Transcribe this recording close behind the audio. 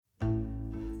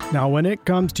Now, when it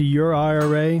comes to your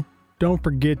IRA, don't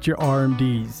forget your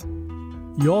RMDs.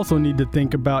 You also need to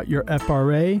think about your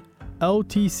FRA,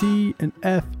 LTC, and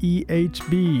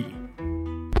FEHB.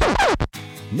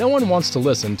 No one wants to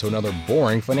listen to another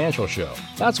boring financial show.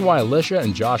 That's why Alicia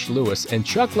and Josh Lewis and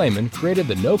Chuck Lehman created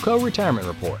the NOCO Retirement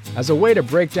Report as a way to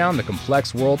break down the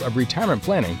complex world of retirement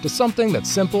planning to something that's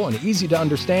simple and easy to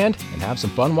understand and have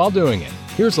some fun while doing it.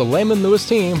 Here's the Lehman Lewis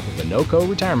team with the NOCO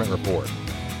Retirement Report.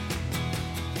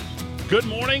 Good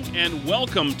morning and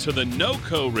welcome to the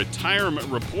NOCO Retirement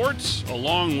Reports.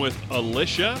 Along with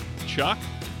Alicia, Chuck,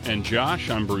 and Josh,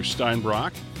 I'm Bruce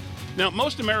Steinbrock. Now,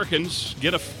 most Americans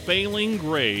get a failing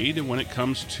grade when it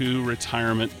comes to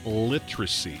retirement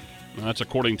literacy. Now, that's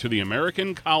according to the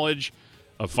American College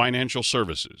of Financial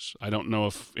Services. I don't know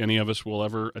if any of us will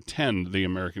ever attend the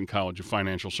American College of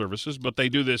Financial Services, but they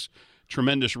do this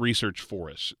tremendous research for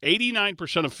us.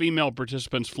 89% of female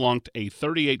participants flunked a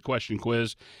 38-question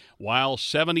quiz, while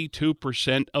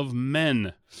 72% of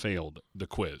men failed the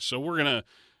quiz. So we're going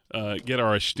to get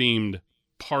our esteemed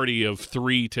party of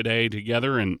three today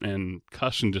together and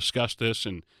cuss and discuss this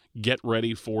and get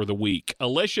ready for the week.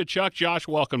 Alicia, Chuck, Josh,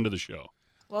 welcome to the show.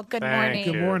 Well, good morning.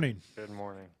 Good morning. Good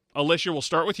morning. Alicia, we'll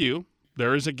start with you.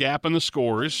 There is a gap in the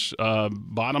scores.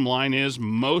 Bottom line is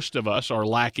most of us are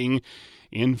lacking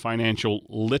in financial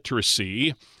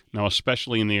literacy, now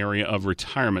especially in the area of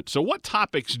retirement. So what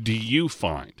topics do you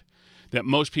find that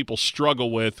most people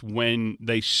struggle with when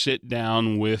they sit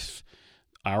down with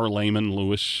our Lehman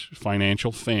Lewis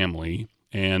financial family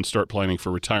and start planning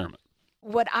for retirement?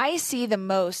 What I see the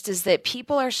most is that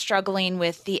people are struggling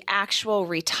with the actual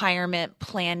retirement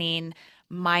planning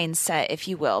mindset, if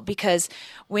you will, because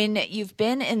when you've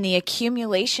been in the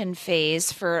accumulation phase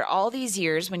for all these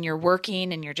years, when you're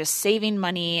working and you're just saving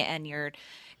money and you're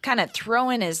kind of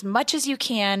throwing as much as you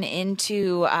can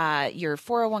into your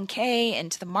 401k,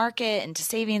 into the market, into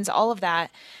savings, all of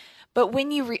that. But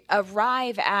when you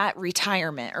arrive at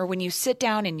retirement, or when you sit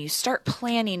down and you start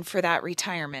planning for that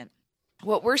retirement,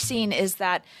 what we're seeing is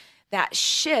that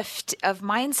shift of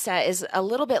mindset is a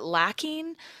little bit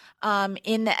lacking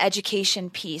in the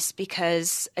education piece,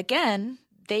 because again,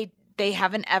 they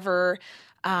haven't ever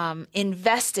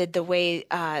invested the way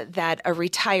that a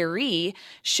retiree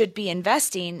should be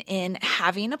investing in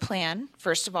having a plan,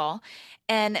 first of all,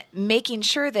 and making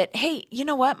sure that, hey, you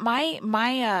know what, my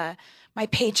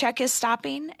paycheck is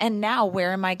stopping, and now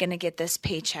where am I going to get this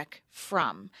paycheck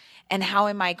from? And how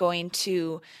am I going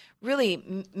to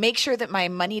really make sure that my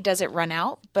money doesn't run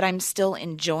out, but I'm still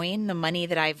enjoying the money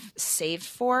that I've saved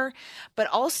for, but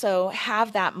also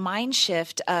have that mind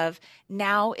shift of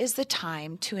now is the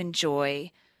time to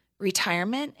enjoy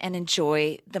retirement and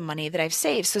enjoy the money that I've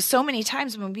saved. So many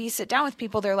times when we sit down with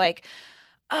people, they're like,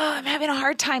 oh, I'm having a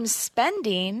hard time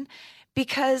spending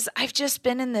because I've just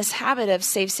been in this habit of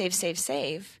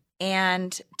save.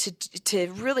 And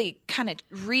to really kind of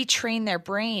retrain their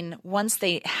brain once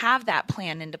they have that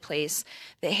plan into place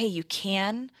that, hey, you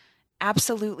can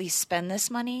absolutely spend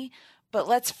this money, but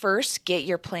let's first get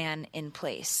your plan in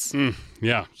place.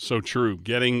 Yeah, so true.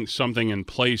 Getting something in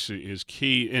place is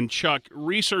key. And Chuck,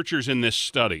 researchers in this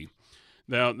study,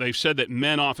 now, they've said that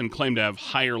men often claim to have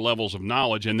higher levels of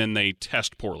knowledge and then they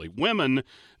test poorly. Women,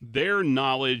 their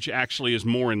knowledge actually is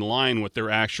more in line with their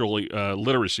actual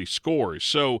literacy scores.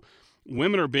 So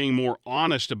women are being more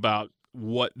honest about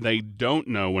what they don't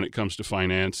know when it comes to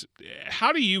finance.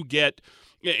 How do you get,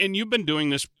 and you've been doing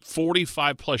this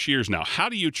 45 plus years now, how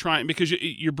do you try, because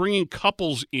you're bringing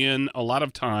couples in a lot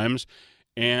of times,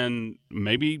 and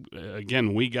maybe,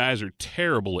 again, we guys are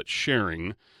terrible at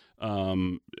sharing.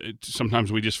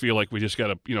 Sometimes we just feel like we just got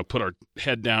to, put our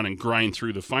head down and grind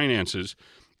through the finances.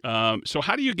 So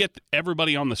how do you get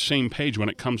everybody on the same page when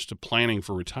it comes to planning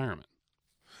for retirement?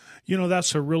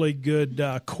 That's a really good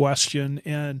question.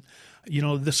 And,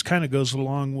 this kind of goes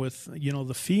along with,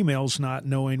 the females not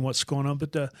knowing what's going on.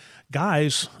 But the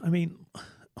guys,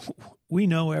 we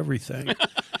know everything.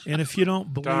 And if you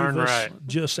don't believe Darn us, right.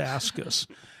 just ask us.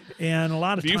 And a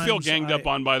lot of times, do you feel ganged up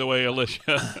on, by the way,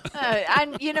 Alicia?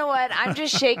 You know what? I'm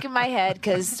just shaking my head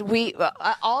because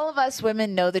all of us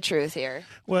women know the truth here.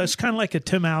 Well, it's kind of like a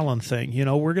Tim Allen thing.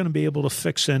 We're going to be able to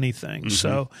fix anything. Mm-hmm.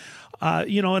 So,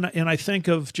 and I think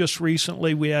of just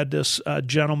recently we had this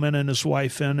gentleman and his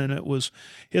wife in, and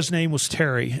his name was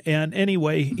Terry. And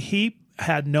anyway, he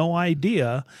had no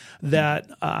idea that,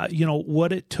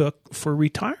 what it took for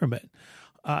retirement.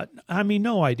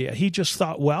 No idea. He just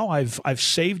thought, well, I've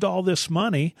saved all this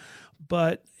money,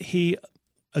 but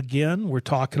we're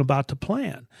talking about the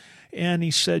plan. And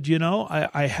he said,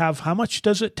 I have, how much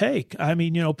does it take? I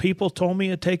mean, people told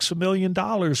me it takes $1 million.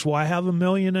 Well, I have $1.5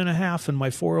 million in my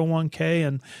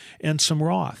 401k and some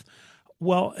Roth.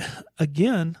 Well,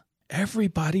 again,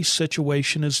 everybody's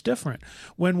situation is different.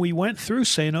 When we went through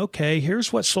saying, okay,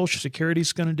 here's what Social Security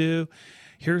is going to do.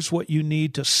 Here's what you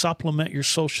need to supplement your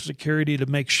Social Security to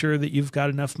make sure that you've got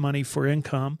enough money for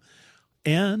income.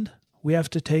 And we have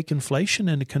to take inflation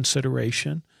into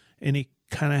consideration. And he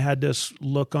kind of had this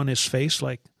look on his face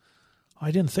like,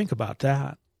 I didn't think about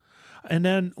that. And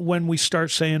then when we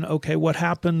start saying, okay, what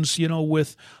happens,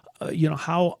 with,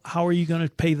 how are you going to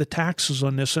pay the taxes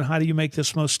on this, and how do you make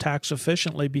this most tax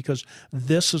efficiently? Because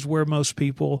this is where most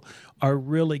people are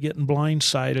really getting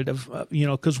blindsided of,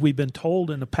 because we've been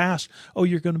told in the past, oh,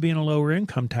 you're going to be in a lower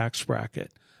income tax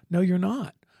bracket. No, you're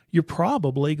not. You're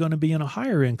probably going to be in a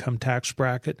higher income tax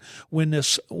bracket when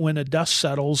the dust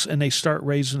settles and they start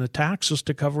raising the taxes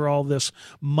to cover all this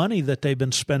money that they've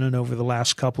been spending over the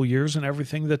last couple of years and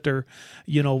everything that they're,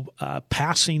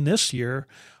 passing this year.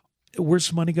 Where's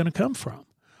the money going to come from?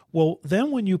 Well,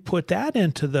 then when you put that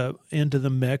into the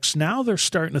mix, now they're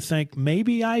starting to think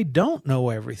maybe I don't know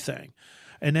everything.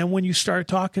 And then when you start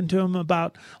talking to them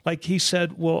about, like he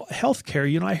said, well,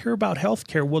 healthcare, I hear about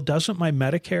healthcare. Well, doesn't my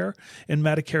Medicare and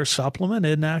Medicare supplement,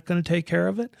 isn't that going to take care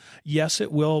of it? Yes,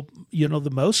 it will, the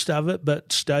most of it,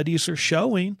 but studies are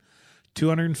showing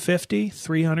 $250,000,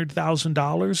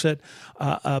 $300,000 at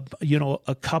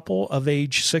a couple of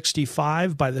age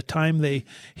 65 by the time they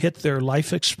hit their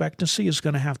life expectancy is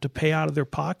going to have to pay out of their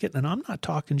pocket. And I'm not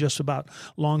talking just about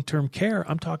long-term care.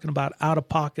 I'm talking about out of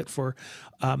pocket for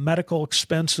medical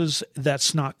expenses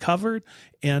that's not covered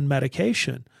and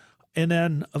medication. And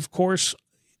then, of course,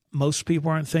 most people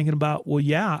aren't thinking about, well,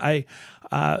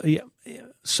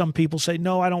 some people say,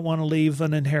 no, I don't want to leave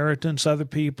an inheritance. Other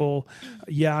people,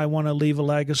 I want to leave a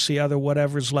legacy,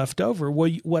 whatever's left over. Well,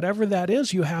 whatever that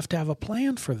is, you have to have a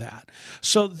plan for that.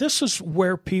 So this is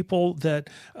where people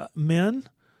men,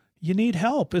 you need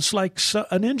help. It's like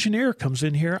an engineer comes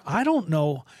in here. I don't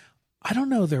know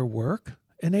their work,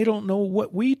 and they don't know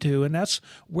what we do. And that's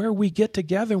where we get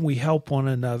together and we help one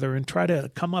another and try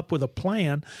to come up with a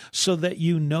plan so that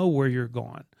you know where you're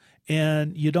going.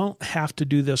 And you don't have to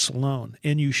do this alone,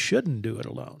 and you shouldn't do it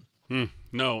alone.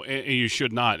 No, you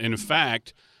should not. In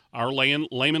fact, our Lehman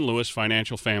Lewis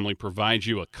Financial family provides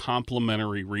you a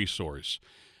complimentary resource.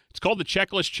 It's called the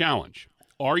Checklist Challenge.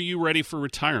 Are you ready for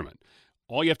retirement?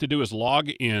 All you have to do is log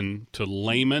in to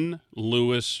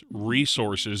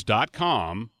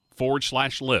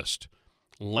LehmanLewisResources.com/list.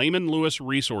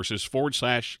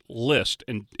 LehmanLewisResources/list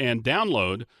and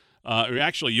download.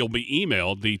 Actually, you'll be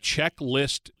emailed the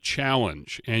Checklist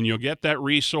Challenge, and you'll get that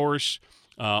resource.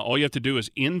 All you have to do is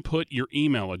input your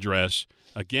email address.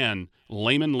 Again,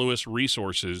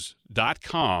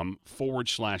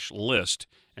 LehmanLewisResources.com/list,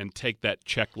 and take that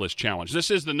Checklist Challenge.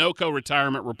 This is the NOCO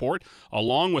Retirement Report,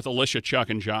 along with Alicia, Chuck,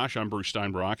 and Josh. I'm Bruce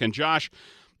Steinbrock. And Josh,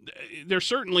 there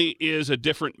certainly is a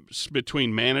difference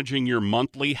between managing your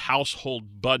monthly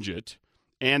household budget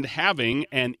and having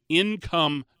an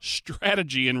income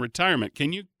strategy in retirement.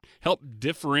 Can you help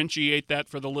differentiate that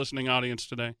for the listening audience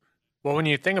today? Well, when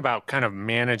you think about kind of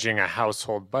managing a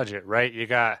household budget, right, you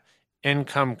got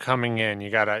income coming in. You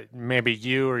got maybe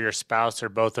you or your spouse or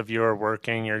both of you are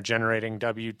working. You're generating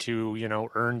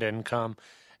W-2, earned income.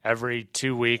 Every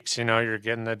 2 weeks, you're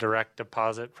getting the direct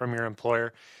deposit from your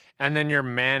employer. And then you're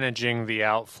managing the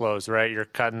outflows, right? You're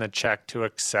cutting the check to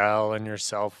Excel and your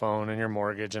cell phone and your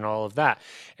mortgage and all of that.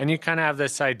 And you kind of have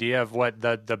this idea of what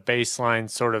the baseline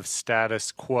sort of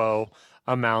status quo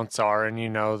amounts are. And you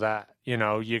know that,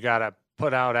 you got to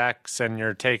put out X and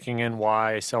you're taking in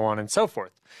Y, so on and so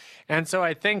forth. And so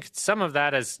I think some of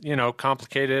that is,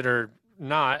 complicated or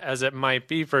not, as it might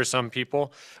be for some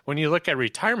people. When you look at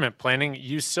retirement planning,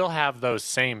 you still have those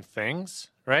same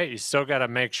things, right? You still got to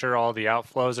make sure all the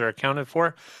outflows are accounted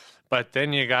for, but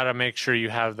then you got to make sure you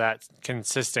have that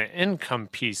consistent income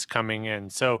piece coming in.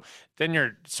 So then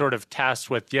you're sort of tasked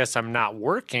with, yes, I'm not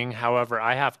working. However,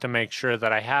 I have to make sure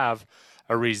that I have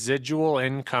a residual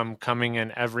income coming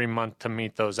in every month to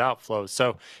meet those outflows.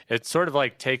 So it's sort of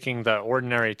like taking the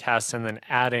ordinary tasks and then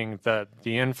adding the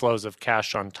inflows of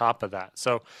cash on top of that.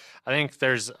 So I think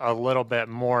there's a little bit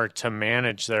more to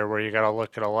manage there, where you got to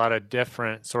look at a lot of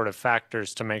different sort of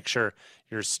factors to make sure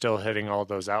you're still hitting all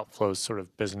those outflows, sort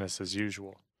of business as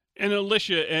usual. And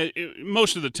Alicia,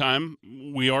 most of the time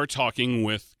we are talking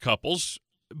with couples,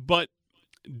 but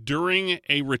during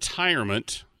a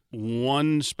retirement,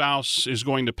 one spouse is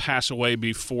going to pass away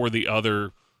before the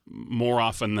other more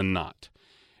often than not.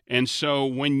 And so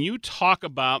when you talk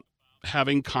about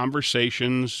having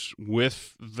conversations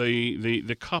with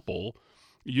the couple,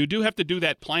 you do have to do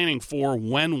that planning for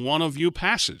when one of you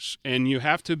passes, and you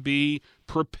have to be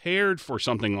prepared for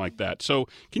something like that. So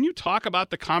can you talk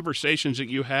about the conversations that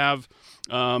you have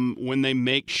when they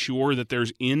make sure that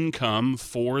there's income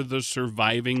for the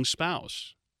surviving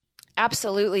spouse?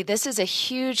 Absolutely. This is a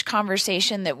huge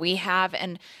conversation that we have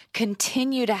and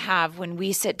continue to have when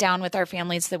we sit down with our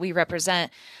families that we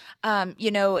represent.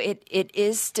 It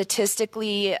is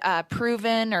statistically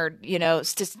proven, or,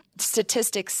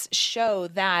 statistics show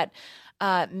that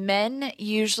men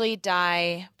usually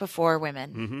die before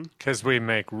women. Because we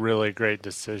make really great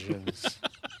decisions.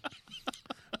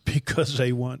 Because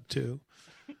they want to.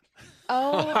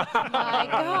 Oh my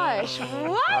gosh.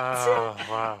 What?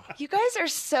 Wow. You guys are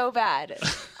so bad.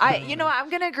 I'm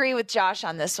going to agree with Josh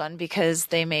on this one because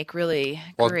they make really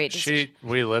great decisions.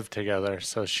 We live together,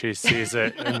 so she sees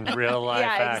it in real life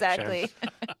action. Exactly.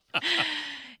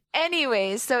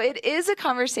 Anyways, so it is a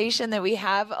conversation that we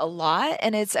have a lot,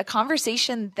 and it's a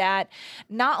conversation that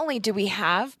not only do we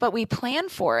have, but we plan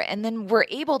for, and then we're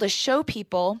able to show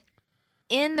people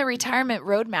in the retirement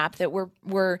roadmap that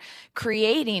we're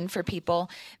creating for people.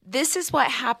 This is what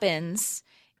happens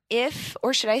if,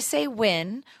 or should I say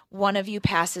when, one of you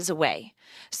passes away.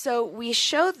 So we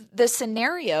show the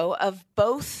scenario of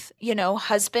both,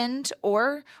 husband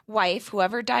or wife,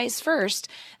 whoever dies first.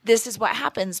 This is what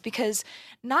happens, because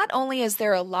not only is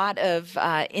there a lot of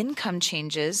income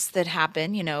changes that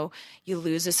happen, you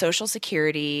lose a Social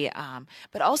Security,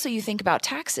 but also you think about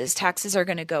taxes. Taxes are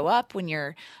going to go up when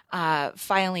you're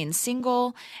filing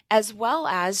single, as well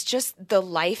as just the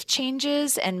life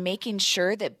changes and making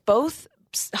sure that both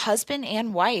husband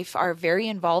and wife are very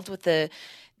involved with the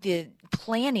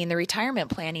planning, the retirement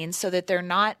planning, so that they're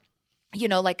not,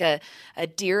 like a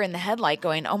deer in the headlight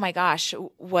going, oh my gosh,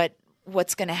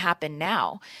 what's going to happen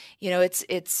now?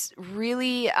 It's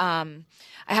really, I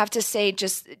have to say,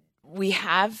 just we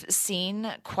have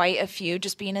seen quite a few,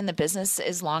 just being in the business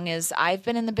as long as I've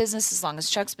been in the business, as long as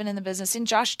Chuck's been in the business, and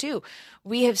Josh too.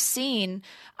 We have seen,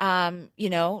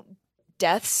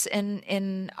 deaths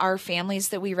in our families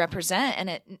that we represent,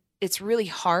 and it's really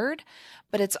hard,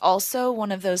 but it's also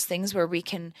one of those things where we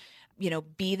can,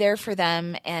 be there for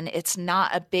them, and it's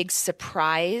not a big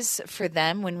surprise for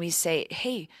them when we say,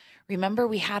 hey, remember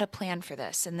we had a plan for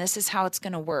this, and this is how it's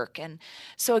going to work. And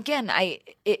so again,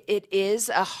 it is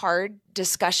a hard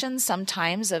discussion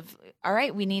sometimes of, all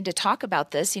right, we need to talk about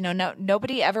this.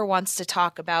 Nobody ever wants to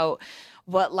talk about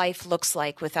what life looks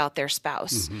like without their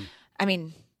spouse. Mm-hmm. I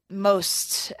mean,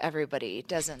 most everybody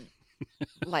doesn't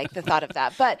like the thought of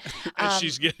that, but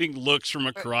she's getting looks from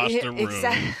across the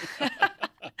room.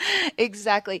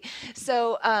 Exactly.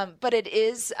 So, but it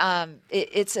is,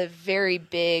 it's a very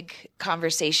big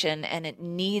conversation, and it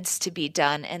needs to be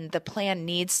done, and the plan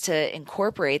needs to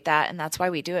incorporate that. And that's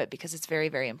why we do it, because it's very,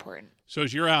 very important. So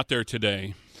as you're out there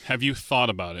today, have you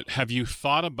thought about it? Have you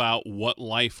thought about what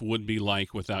life would be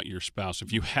like without your spouse?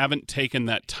 If you haven't taken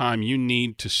that time, you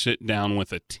need to sit down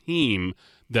with a team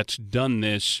that's done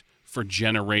this for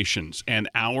generations. And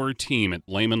our team at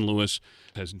Lehman Lewis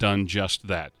has done just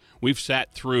that. We've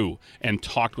sat through and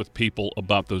talked with people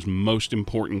about those most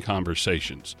important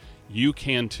conversations. You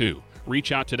can too.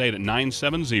 Reach out today at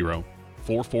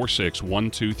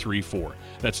 970-446-1234.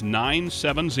 That's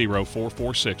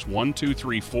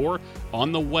 970-446-1234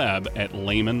 on the web at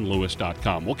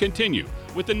lehmanlewis.com. We'll continue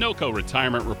with the NOCO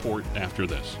Retirement Report after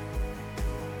this.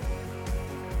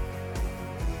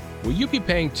 Will you be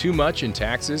paying too much in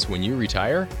taxes when you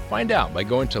retire? Find out by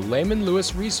going to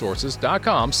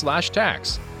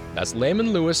lehmanlewisresources.com/tax. That's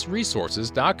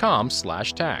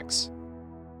lehmanlewisresources.com/tax.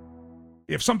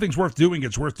 If something's worth doing,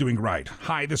 it's worth doing right.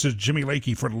 Hi, this is Jimmy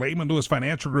Lakey for Lehman Lewis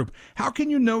Financial Group. How can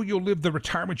you know you'll live the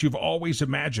retirement you've always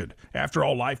imagined? After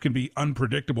all, life can be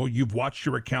unpredictable. You've watched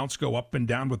your accounts go up and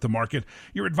down with the market.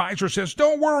 Your advisor says,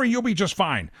 don't worry, you'll be just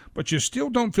fine. But you still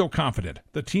don't feel confident.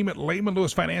 The team at Lehman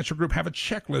Lewis Financial Group have a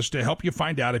checklist to help you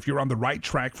find out if you're on the right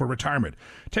track for retirement.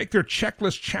 Take their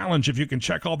checklist challenge. If you can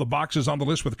check all the boxes on the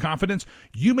list with confidence,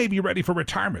 you may be ready for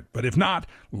retirement. But if not,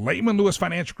 Lehman Lewis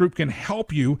Financial Group can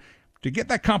help you. To get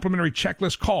that complimentary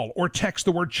checklist, call or text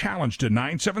the word challenge to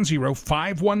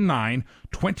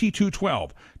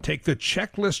 970-519-2212. Take the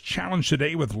checklist challenge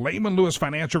today with Lehman Lewis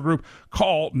Financial Group.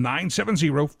 Call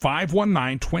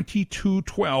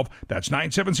 970-519-2212. That's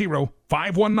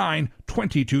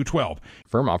 970-519-2212.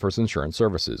 Firm offers insurance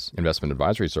services. Investment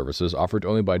advisory services offered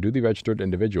only by duly registered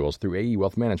individuals through AE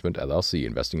Wealth Management, LLC.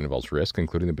 Investing involves risk,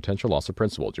 including the potential loss of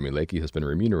principal. Jimmy Lakey has been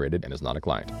remunerated and is not a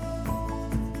client.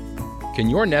 Can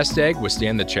your nest egg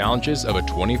withstand the challenges of a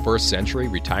 21st century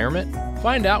retirement?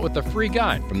 Find out with the free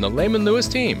guide from the Lehman Lewis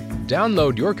team.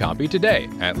 Download your copy today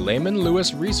at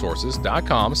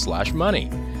lehmanlewisresources.com/money.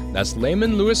 That's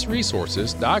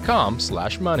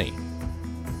lehmanlewisresources.com/money.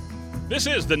 This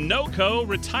is the NOCO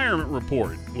Retirement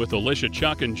Report with Alicia,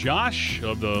 Chuck, and Josh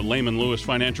of the Lehman Lewis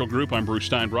Financial Group. I'm Bruce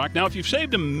Steinbrock. Now, if you've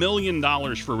saved $1 million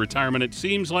for retirement, it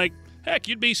seems like, heck,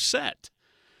 you'd be set.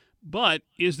 But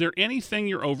is there anything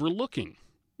you're overlooking?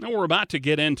 Now, we're about to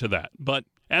get into that. But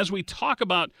as we talk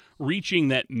about reaching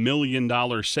that $1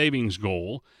 million savings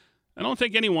goal, I don't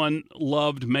think anyone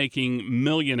loved making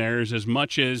millionaires as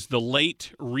much as the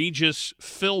late Regis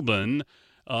Philbin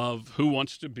of Who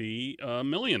Wants to Be a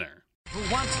Millionaire? Who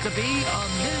wants to be a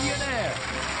millionaire?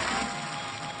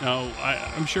 Now,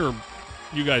 I'm sure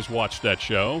you guys watched that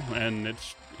show, and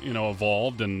it's,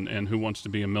 evolved, and Who Wants to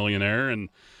Be a Millionaire, and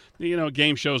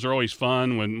game shows are always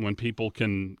fun when people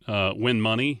can win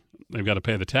money. They've got to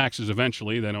pay the taxes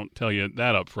eventually. They don't tell you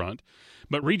that up front.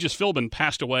 But Regis Philbin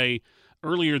passed away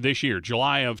earlier this year,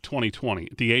 July of 2020,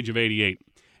 at the age of 88.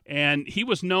 And he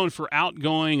was known for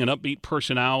outgoing and upbeat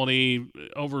personality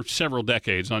over several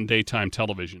decades on daytime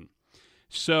television.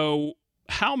 So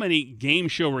how many game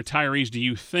show retirees do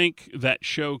you think that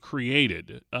show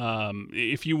created?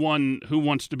 If you won Who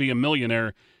Wants to Be a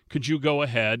Millionaire, could you go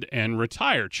ahead and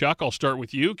retire? Chuck, I'll start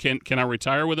with you. Can I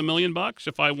retire with $1 million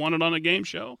if I won it on a game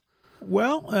show?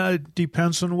 Well,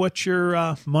 depends on what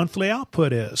your monthly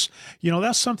output is.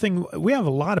 That's something we have a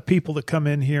lot of people that come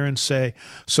in here and say,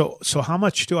 so how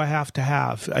much do I have to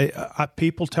have?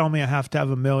 People tell me I have to have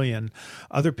 $1 million.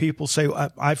 Other people say,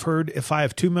 I've heard if I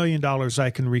have $2 million, I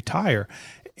can retire.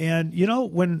 And,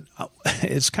 when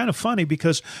it's kind of funny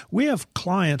because we have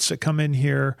clients that come in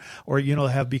here or,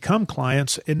 have become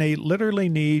clients and they literally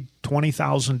need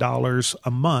 $20,000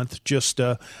 a month just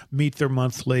to meet their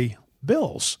monthly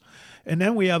bills. And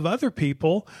then we have other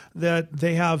people that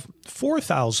they have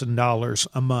 $4,000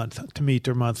 a month to meet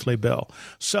their monthly bill.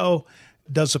 So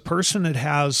does a person that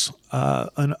has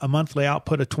a monthly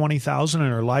output of $20,000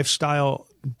 and their lifestyle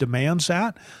demands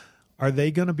that, are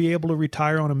they going to be able to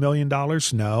retire on $1 million?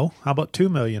 No. How about $2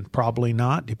 million? Probably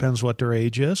not. Depends what their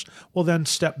age is. Well, then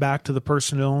step back to the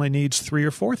person that only needs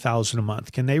 $3,000 or $4,000 a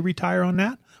month. Can they retire on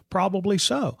that? Probably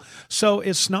so. So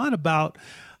it's not about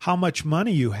how much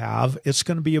money you have. It's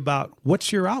going to be about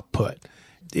what's your output.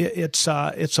 It's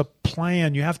a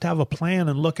plan. You have to have a plan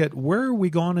and look at where are we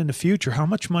going in the future? How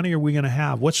much money are we going to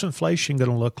have? What's inflation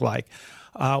going to look like?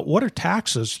 What are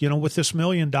taxes? With this $1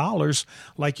 million,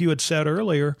 like you had said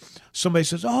earlier, somebody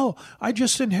says, oh, I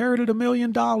just inherited $1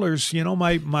 million.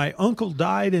 My uncle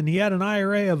died and he had an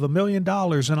IRA of $1 million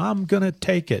and I'm going to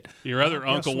take it. Your other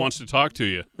uncle wants to talk to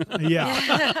you.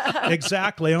 Yeah,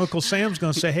 exactly. Uncle Sam's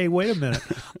going to say, hey, wait a minute.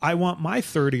 I want my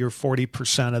 30 or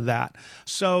 40% of that.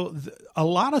 So a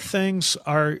lot of things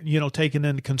are, taken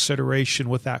into consideration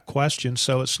with that question.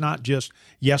 So it's not just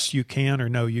yes, you can or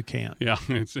no, you can't. Yeah,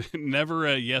 it's never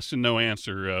a yes and no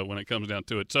answer when it comes down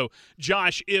to it. So,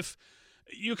 Josh, if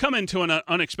you come into an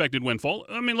unexpected windfall,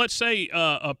 let's say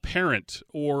a parent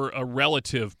or a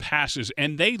relative passes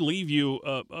and they leave you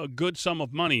a good sum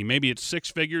of money. Maybe it's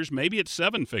 6 figures, maybe it's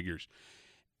 7 figures.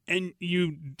 And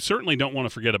you certainly don't want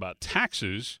to forget about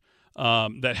taxes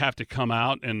that have to come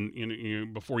out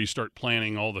and before you start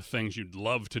planning all the things you'd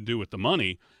love to do with the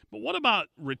money. But what about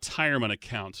retirement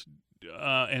accounts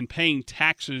and paying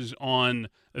taxes on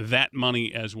that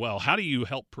money as well? How do you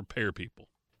help prepare people?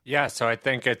 Yeah, so I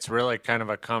think it's really kind of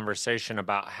a conversation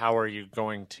about how are you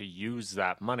going to use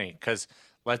that money? Because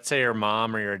let's say your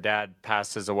mom or your dad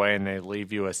passes away and they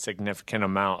leave you a significant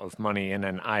amount of money in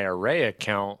an IRA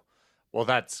account. Well,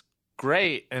 that's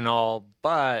great and all,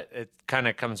 but it kind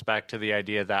of comes back to the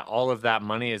idea that all of that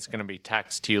money is going to be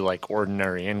taxed to you like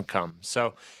ordinary income.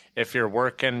 So if you're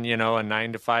working, a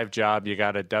 9-to-5 job, you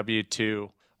got a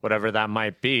W-2, whatever that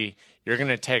might be, you're going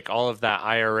to take all of that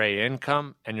IRA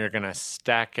income and you're going to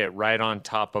stack it right on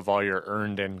top of all your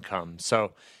earned income.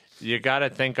 So you got to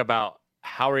think about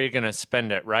how are you going to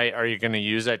spend it, right? Are you going to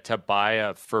use it to buy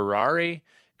a Ferrari?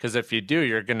 Because if you do,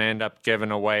 you're going to end up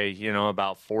giving away,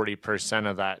 about 40%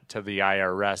 of that to the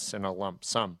IRS in a lump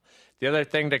sum. The other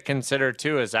thing to consider,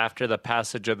 too, is after the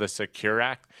passage of the Secure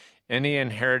Act, any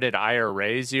inherited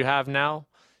IRAs you have now,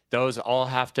 those all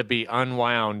have to be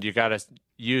unwound. You got to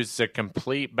use the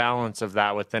complete balance of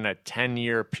that within a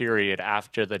 10-year period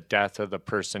after the death of the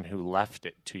person who left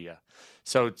it to you.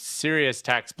 So serious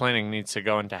tax planning needs to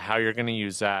go into how you're going to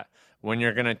use that, when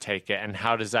you're going to take it, and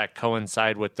how does that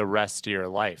coincide with the rest of your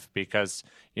life? Because,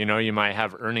 you might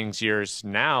have earnings years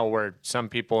now where some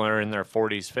people are in their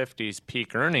 40s, 50s,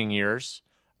 peak earning years,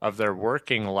 of their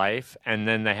working life, and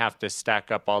then they have to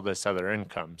stack up all this other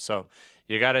income. So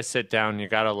you got to sit down, you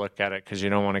got to look at it, because you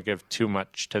don't want to give too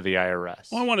much to the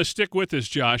IRS. Well, I want to stick with this,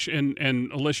 Josh,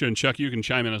 and Alicia and Chuck, you can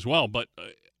chime in as well. But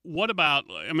what about,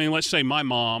 I mean, let's say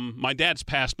my dad's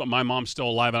passed, but my mom's still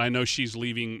alive, and I know she's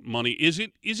leaving money. Is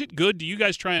it good? Do you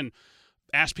guys try and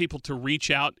ask people to reach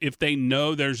out if they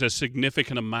know there's a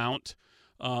significant amount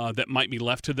that might be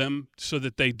left to them, so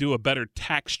that they do a better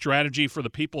tax strategy for the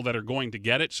people that are going to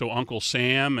get it, so Uncle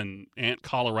Sam and Aunt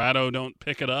Colorado don't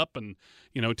pick it up and,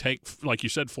 take, like you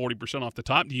said, 40% off the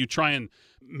top? Do you try and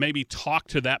maybe talk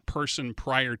to that person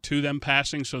prior to them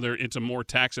passing so it's a more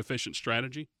tax-efficient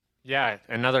strategy? Yeah,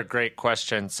 another great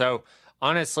question. So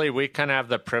honestly, we kind of have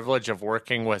the privilege of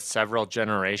working with several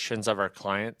generations of our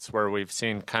clients, where we've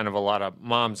seen kind of a lot of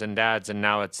moms and dads, and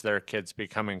now it's their kids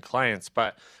becoming clients.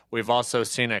 But we've also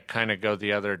seen it kind of go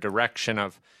the other direction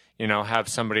of, have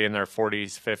somebody in their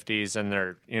 40s, 50s,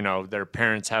 and their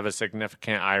parents have a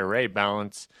significant IRA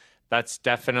balance. That's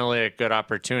definitely a good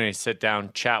opportunity to sit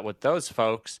down, chat with those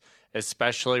folks,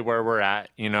 especially where we're at,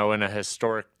 in a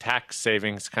historic tax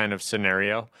savings kind of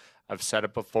scenario. I've said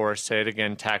it before, say it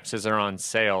again, taxes are on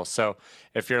sale. So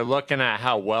if you're looking at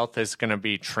how wealth is going to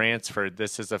be transferred,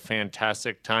 this is a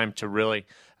fantastic time to really,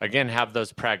 again, have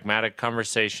those pragmatic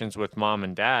conversations with mom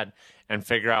and dad and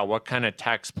figure out what kind of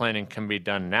tax planning can be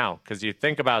done now. Because you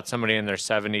think about somebody in their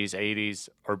 70s, 80s,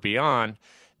 or beyond,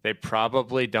 they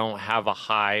probably don't have a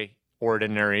high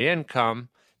ordinary income,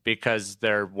 because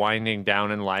they're winding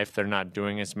down in life. They're not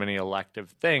doing as many elective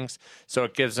things. So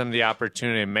it gives them the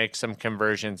opportunity to make some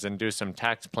conversions and do some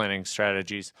tax planning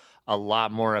strategies a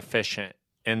lot more efficient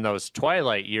in those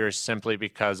twilight years, simply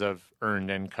because of earned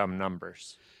income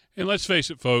numbers. And let's face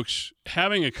it, folks,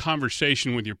 having a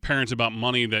conversation with your parents about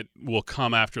money that will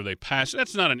come after they pass,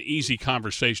 that's not an easy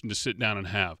conversation to sit down and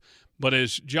have. But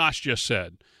as Josh just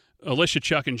said, Alicia,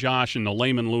 Chuck, and Josh and the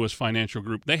Lehman Lewis Financial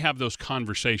Group, they have those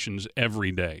conversations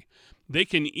every day. They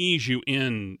can ease you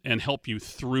in and help you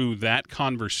through that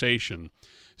conversation,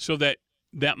 so that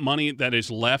that money that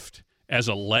is left as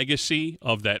a legacy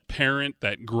of that parent,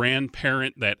 that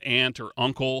grandparent, that aunt or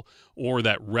uncle, or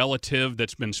that relative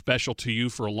that's been special to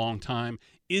you for a long time,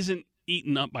 isn't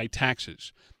eaten up by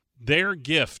taxes. Their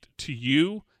gift to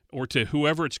you or to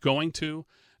whoever it's going to,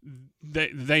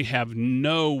 they have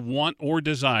no want or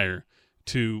desire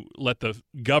to let the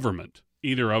government,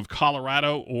 either of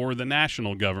Colorado or the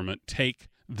national government, take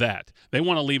that. They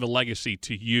want to leave a legacy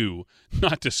to you,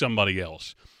 not to somebody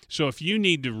else. So if you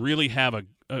need to really have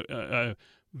a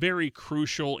very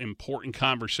crucial, important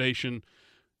conversation,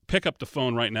 pick up the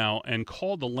phone right now and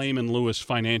call the Lehman Lewis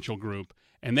Financial Group,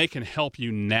 and they can help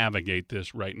you navigate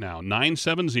this right now.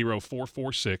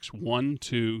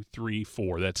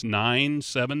 970-446-1234. That's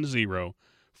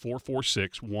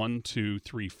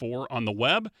 970-446-1234. On the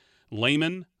web,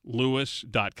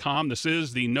 LehmanLewis.com. This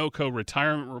is the NOCO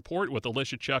Retirement Report with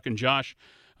Alicia, Chuck, and Josh.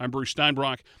 I'm Bruce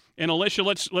Steinbrock. And Alicia,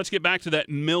 let's get back to that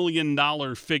 $1 million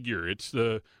figure. It's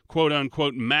the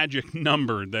quote-unquote magic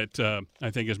number that I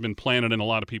think has been planted in a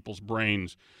lot of people's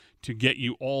brains to get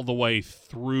you all the way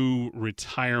through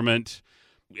retirement.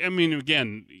 I mean,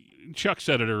 again, Chuck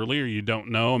said it earlier, you don't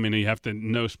know. I mean, you have to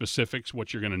know specifics,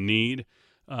 what you're going to need.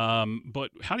 But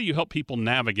how do you help people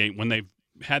navigate when they've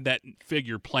had that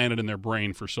figure planted in their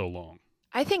brain for so long?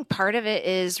 I think part of it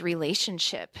is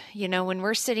relationship. When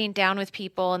we're sitting down with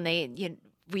people and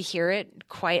we hear it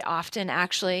quite often,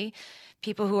 actually,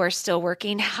 people who are still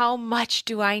working, how much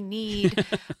do I need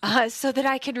so that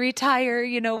I can retire?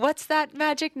 What's that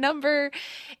magic number?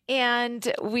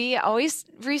 And we always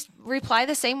reply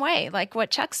the same way, like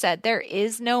what Chuck said. There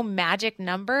is no magic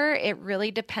number. It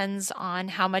really depends on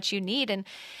how much you need. And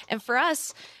for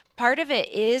us, part of it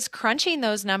is crunching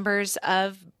those numbers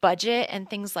of budget and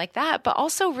things like that, but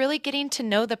also really getting to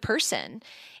know the person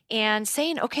and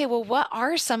saying, okay, well, what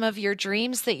are some of your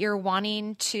dreams that you're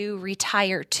wanting to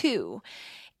retire to?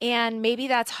 And maybe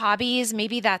that's hobbies,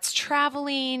 maybe that's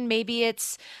traveling, maybe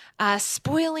it's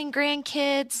spoiling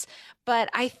grandkids. But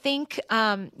I think,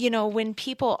 when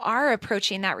people are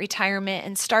approaching that retirement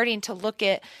and starting to look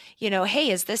at, hey,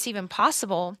 is this even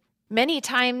possible? Many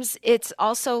times it's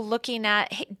also looking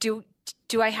at, hey, do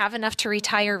I have enough to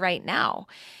retire right now?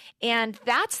 And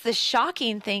that's the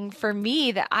shocking thing for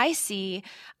me that I see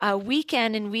week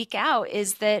in and week out,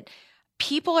 is that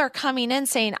people are coming in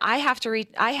saying, I have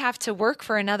to work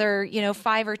for another,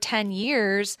 5 or 10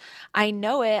 years. I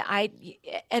know it.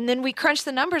 And then we crunch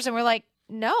the numbers and we're like,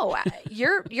 no,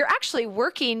 you're actually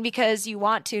working because you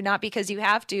want to, not because you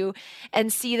have to,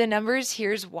 and see the numbers.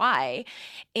 Here's why.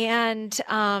 And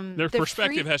their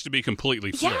perspective has to be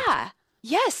completely flipped. Yeah.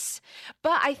 Yes.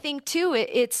 But I think too,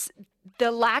 it's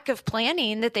the lack of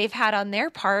planning that they've had on their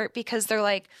part, because they're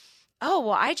like, oh,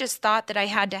 well, I just thought that I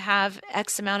had to have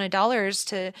X amount of dollars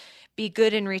to be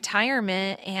good in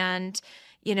retirement. And,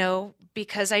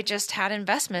 because I just had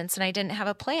investments and I didn't have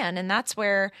a plan. And that's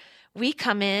where we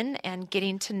come in and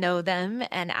getting to know them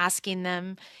and asking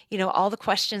them, all the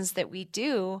questions that we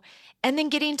do, and then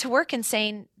getting to work and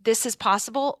saying, this is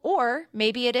possible, or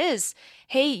maybe it is,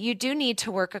 hey, you do need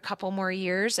to work a couple more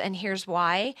years, and here's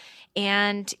why.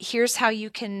 And here's how you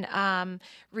can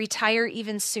retire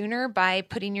even sooner by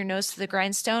putting your nose to the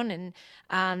grindstone and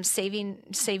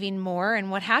saving more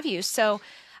and what have you. So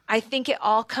I think it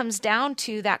all comes down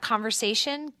to that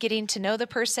conversation, getting to know the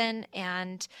person,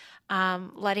 and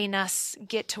letting us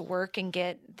get to work and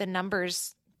get the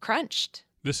numbers crunched.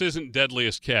 This isn't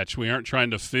Deadliest Catch. We aren't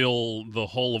trying to fill the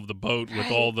hull of the boat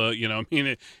with all the,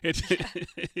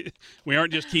 we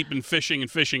aren't just keeping fishing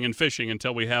and fishing and fishing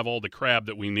until we have all the crab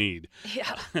that we need.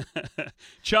 Yeah.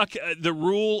 Chuck, the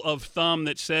rule of thumb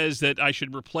that says that I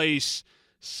should replace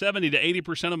 70 to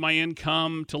 80% of my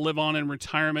income to live on in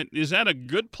retirement, is that a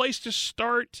good place to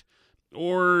start?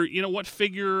 Or, what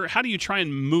figure, how do you try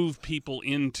and move people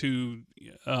into,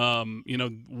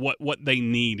 what they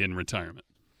need in retirement?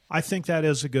 I think that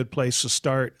is a good place to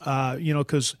start,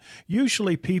 because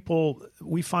usually people,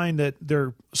 we find that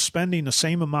they're spending the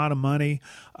same amount of money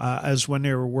as when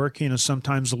they were working, and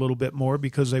sometimes a little bit more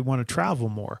because they want to travel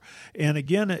more. And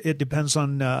again, it depends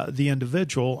on the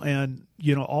individual and,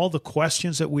 all the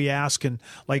questions that we ask. And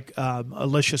like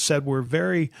Alicia said, we're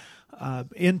very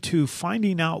into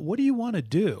finding out, what do you want to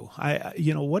do?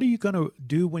 What are you going to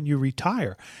do when you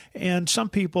retire? And some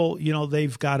people,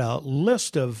 they've got a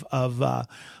list of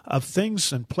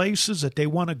things and places that they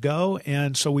want to go.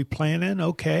 And so we plan in,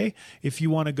 okay, if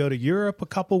you want to go to Europe a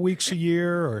couple weeks a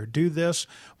year or do this,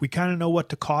 we kind of know what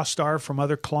the costs are from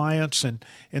other clients and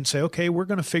say, okay, we're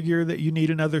going to figure that you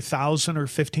need another $1,000 or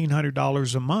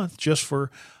 $1,500 a month just for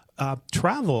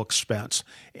travel expense.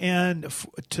 And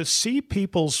to see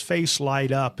people's face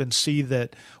light up and see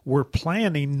that we're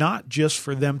planning not just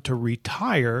for them to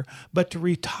retire, but to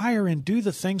retire and do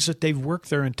the things that they've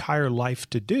worked their entire life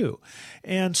to do.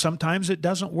 And sometimes it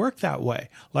doesn't work that way.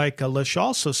 Like Alicia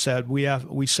also said,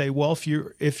 we say, well,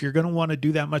 if you're going to want to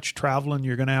do that much traveling,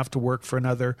 you're going to have to work for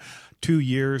another 2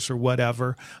 years or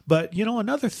whatever. But,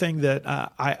 another thing that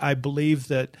I believe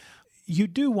that you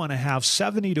do want to have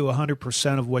 70 to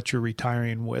 100% of what you're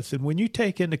retiring with. And when you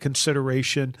take into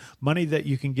consideration money that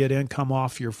you can get income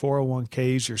off your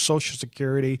 401ks, your Social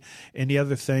Security, and the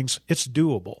other things, it's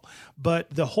doable.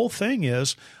 But the whole thing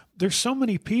is, there's so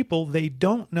many people, they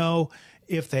don't know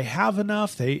if they have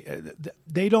enough. They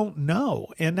don't know.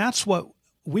 And that's what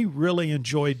we really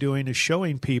enjoy doing, is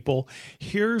showing people,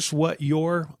 here's what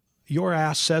your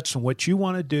assets and what you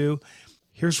want to do.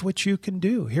 Here's what you can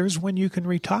do. Here's when you can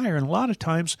retire. And a lot of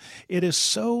times it is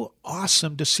so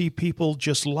awesome to see people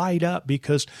just light up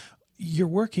because you're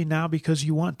working now because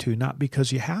you want to, not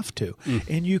because you have to.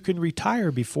 And you can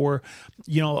retire before,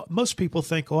 most people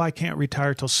think, I can't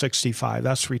retire till 65.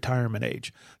 That's retirement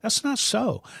age. That's not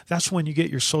so. That's when you get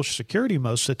your Social Security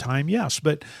most of the time, yes,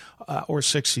 but or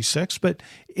 66. But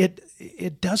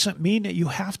it doesn't mean that you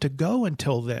have to go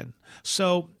until then.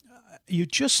 So you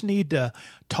just need to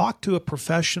talk to a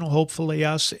professional, hopefully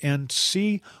us, and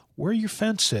see where your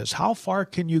fence is. How far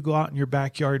can you go out in your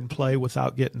backyard and play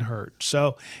without getting hurt?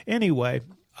 So anyway,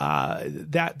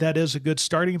 that is a good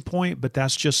starting point, but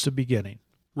that's just the beginning.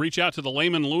 Reach out to the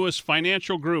Lehman Lewis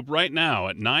Financial Group right now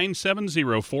at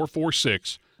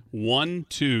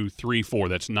 970-446-1234.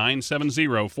 That's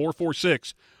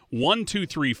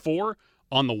 970-446-1234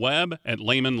 on the web at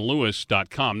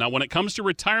lehmanlewis.com. Now, when it comes to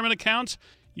retirement accounts,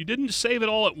 you didn't save it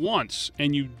all at once,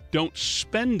 and you don't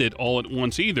spend it all at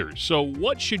once either. So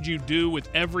what should you do with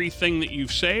everything that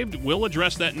you've saved? We'll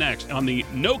address that next on the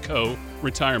NOCO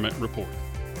Retirement Report.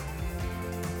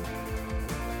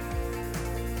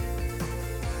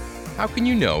 How can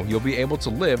you know you'll be able to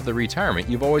live the retirement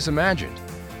you've always imagined?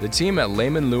 The team at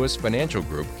Lehman Lewis Financial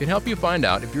Group can help you find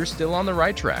out if you're still on the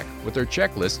right track with their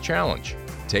Checklist Challenge.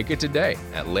 Take it today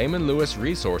at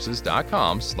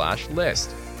lehmanlewisresources.com/list.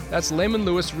 That's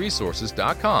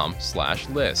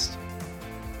lehmanlewisresources.com/list.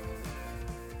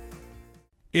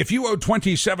 If you owed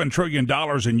 $27 trillion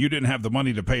and you didn't have the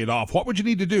money to pay it off, what would you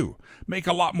need to do? Make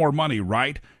a lot more money,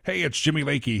 right? Hey, it's Jimmy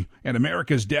Lakey, and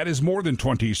America's debt is more than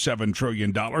 $27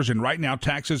 trillion, and right now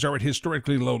taxes are at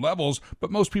historically low levels,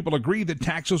 but most people agree that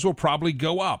taxes will probably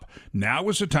go up. Now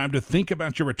is the time to think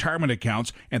about your retirement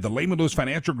accounts, and the Lehman Lewis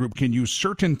Financial Group can use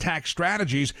certain tax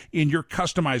strategies in your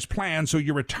customized plan so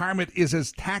your retirement is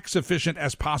as tax efficient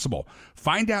as possible.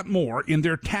 Find out more in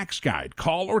their tax guide.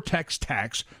 Call or text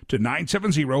TAX to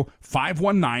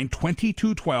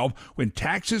 970-519-2212. When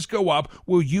taxes go up,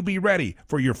 will you be ready?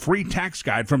 For your free tax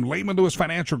guide from Lehman Lewis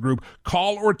Financial Group,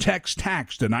 call or text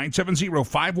TAX to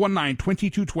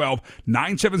 970-519-2212,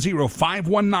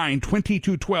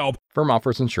 970-519-2212. Firm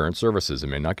offers insurance services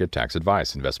and may not get tax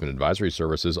advice. Investment advisory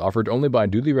services offered only by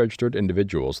duly registered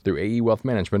individuals through AE Wealth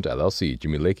Management, LLC.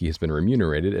 Jimmy Lakey has been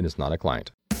remunerated and is not a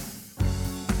client.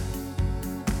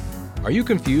 Are you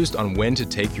confused on when to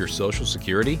take your Social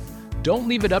Security? Don't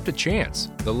leave it up to chance.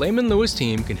 The Lehman Lewis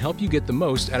team can help you get the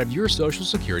most out of your Social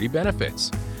Security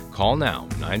benefits. Call now,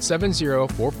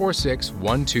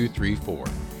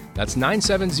 970-446-1234. That's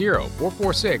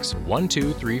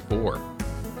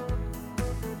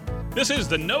 970-446-1234. This is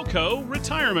the NOCO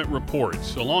Retirement Report.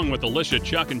 Along with Alicia,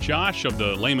 Chuck, and Josh of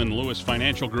the Lehman Lewis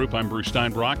Financial Group, I'm Bruce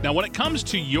Steinbrock. Now, when it comes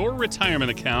to your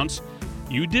retirement accounts,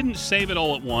 you didn't save it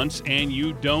all at once, and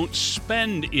you don't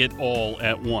spend it all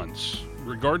at once.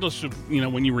 Regardless of,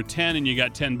 when you were 10 and you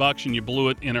got $10 and you blew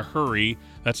it in a hurry,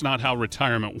 that's not how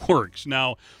retirement works.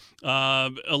 Now,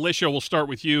 Alicia, we'll start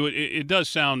with you. It does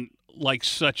sound like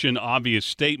such an obvious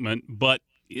statement, but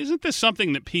isn't this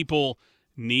something that people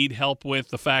need help with?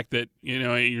 The fact that,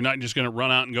 you're not just going to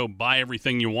run out and go buy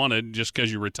everything you wanted just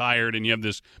because you're retired and you have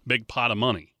this big pot of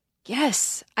money.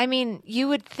 Yes. I mean, you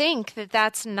would think that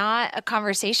that's not a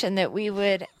conversation that we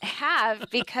would have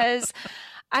because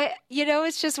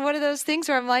it's just one of those things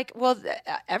where I'm like, well,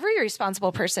 every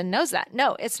responsible person knows that.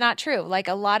 No, it's not true. Like,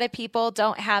 a lot of people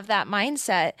don't have that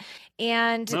mindset.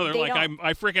 And no, they're like,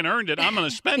 I freaking earned it. I'm going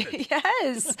to spend it.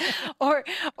 Yes. or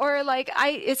like,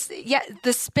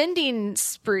 the spending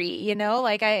spree,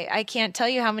 I can't tell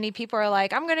you how many people are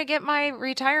like, I'm going to get my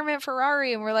retirement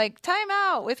Ferrari. And we're like, time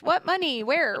out. With what money?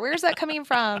 Where's that coming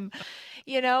from?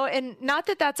 And not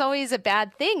that that's always a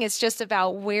bad thing. It's just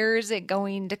about where is it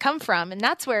going to come from? And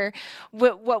that's where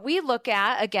what we look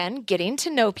at, again, getting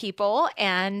to know people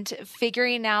and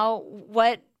figuring out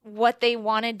what they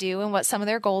want to do and what some of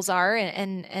their goals are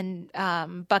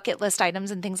and bucket list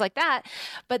items and things like that.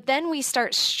 But then we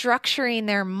start structuring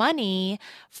their money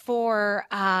for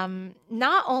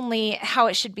not only how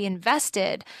it should be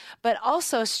invested, but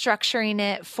also structuring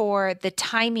it for the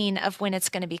timing of when it's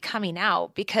going to be coming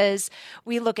out. Because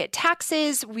we look at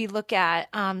taxes, we look at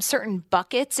certain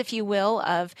buckets, if you will,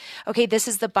 of, okay, this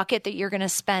is the bucket that you're going to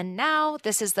spend now.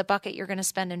 This is the bucket you're going to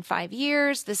spend in 5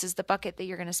 years. This is the bucket that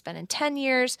you're going to spend in 10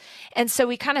 years. And so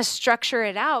we kind of structure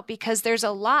it out because there's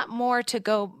a lot more to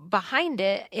go behind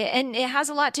it. And it has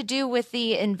a lot to do with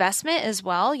the investment as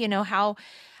well.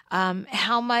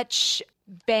 How much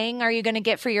bang are you going to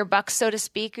get for your buck, so to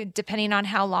speak, depending on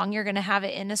how long you're going to have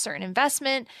it in a certain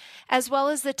investment, as well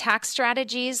as the tax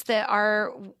strategies that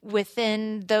are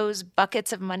within those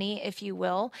buckets of money, if you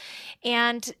will.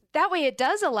 And that way it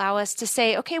does allow us to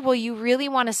say, okay, well, you really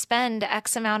want to spend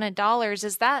X amount of dollars.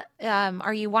 Is that,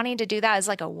 are you wanting to do that as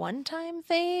like a one-time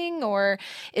thing, or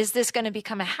is this going to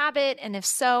become a habit? And if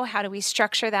so, how do we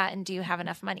structure that? And do you have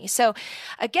enough money? So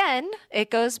again, it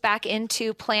goes back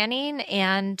into planning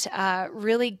and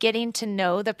really getting to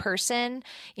know the person.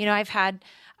 I've had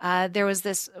there was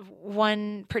this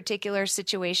one particular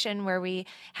situation where we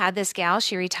had this gal,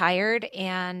 she retired,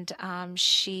 and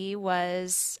she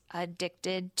was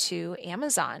addicted to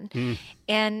Amazon.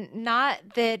 And not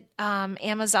that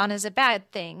Amazon is a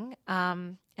bad thing.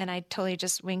 And I totally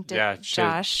just winked at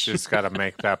Josh. She's got to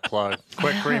make that plug.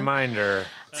 Quick reminder.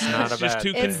 It's not it's just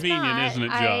too convenient, isn't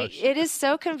it, Josh? It is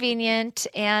so convenient,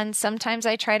 and sometimes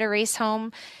I try to race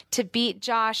home to beat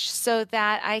Josh so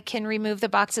that I can remove the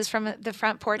boxes from the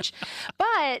front porch.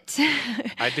 But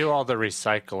I do all the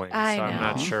recycling, so I know. I'm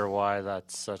not sure why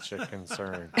that's such a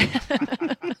concern.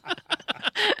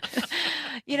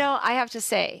 I have to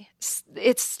say,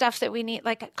 it's stuff that we need,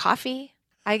 like coffee.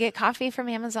 I get coffee from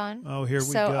Amazon. Oh, here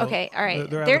we go. Okay, all right.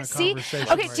 They're having a conversation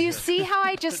right do you here. see how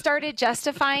I just started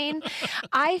justifying?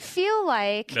 I feel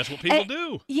like that's what people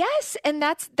do. Yes, and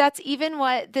that's even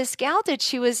what this gal did.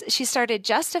 She started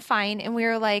justifying, and we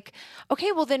were like,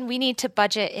 okay, well then we need to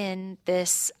budget in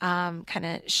this kind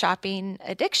of shopping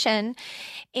addiction.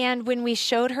 And when we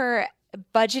showed her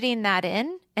budgeting that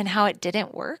in and how it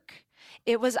didn't work,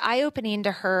 it was eye-opening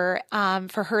to her,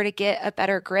 for her to get a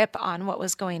better grip on what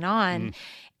was going on.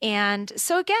 And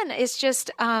so again, it's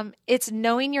just, it's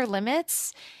knowing your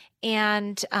limits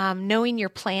and knowing your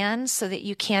plan so that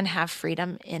you can have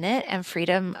freedom in it and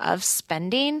freedom of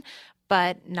spending,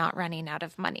 but not running out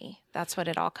of money. That's what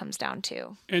it all comes down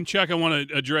to. And Chuck, I want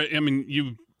to address, I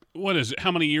mean, what is it?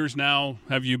 How many years now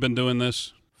have you been doing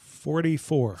this?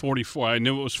 44. 44. I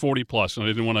knew it was 40 plus, and I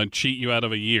didn't want to cheat you out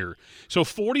of a year. So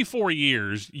 44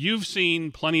 years, you've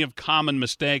seen plenty of common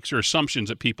mistakes or assumptions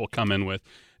that people come in with.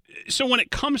 So when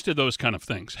it comes to those kind of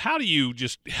things, how do you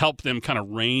just help them kind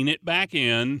of rein it back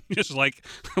in? Just like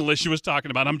Alicia was talking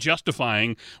about, I'm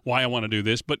justifying why I want to do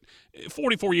this. But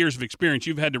 44 years of experience,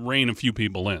 you've had to rein a few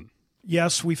people in.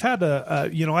 Yes, we've had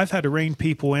I've had to rein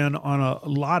people in on a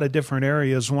lot of different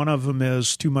areas. One of them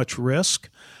is too much risk.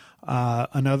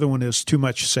 Another one is too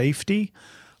much safety.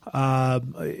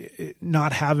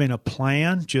 Not having a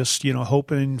plan, just,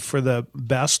 hoping for the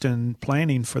best and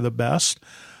planning for the best.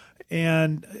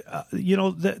 And,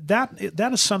 that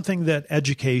is something that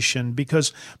education,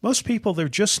 because most people, they're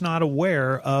just not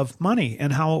aware of money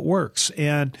and how it works.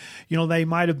 And, they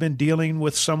might have been dealing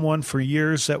with someone for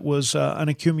years that was an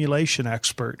accumulation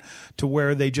expert to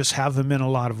where they just have them in a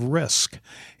lot of risk.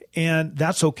 And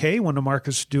that's okay when the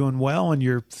market's doing well and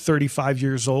you're 35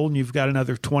 years old and you've got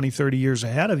another 20, 30 years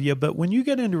ahead of you. But when you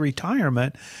get into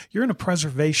retirement, you're in a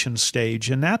preservation stage.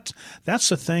 And that's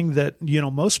the thing that,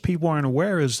 most people aren't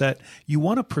aware, is that you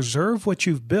want to preserve what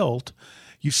you've built.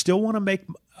 You still want to make,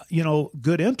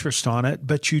 good interest on it,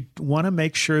 but you want to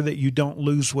make sure that you don't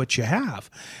lose what you have.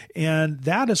 And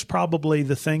that is probably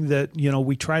the thing that,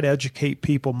 we try to educate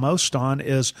people most on,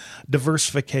 is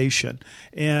diversification.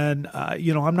 And,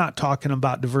 I'm not talking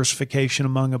about diversification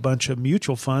among a bunch of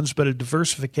mutual funds, but a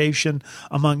diversification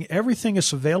among everything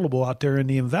that's available out there in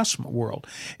the investment world.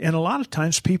 And a lot of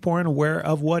times people aren't aware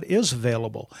of what is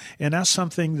available. And that's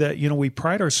something that, we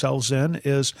pride ourselves in,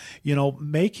 is,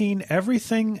 making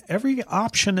every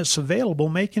option that's available,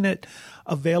 making it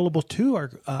available to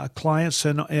our clients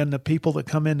and the people that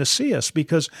come in to see us,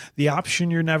 because the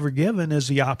option you're never given is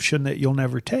the option that you'll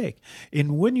never take.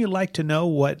 And wouldn't you like to know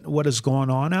what is going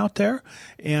on out there,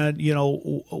 and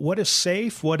what is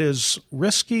safe, what is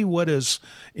risky, what is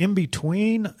in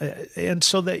between, and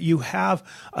so that you have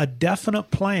a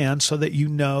definite plan, so that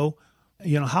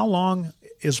how long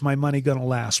is my money going to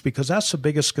last? Because that's the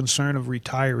biggest concern of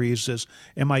retirees is,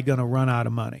 am I going to run out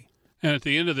of money? And at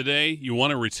the end of the day, you want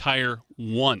to retire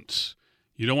once.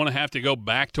 You don't want to have to go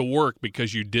back to work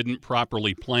because you didn't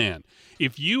properly plan.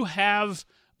 If you have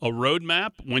a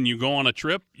roadmap when you go on a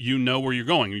trip, you know where you're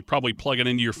going. You probably plug it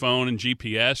into your phone and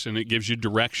GPS, and it gives you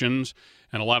directions.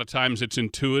 And a lot of times it's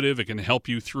intuitive. It can help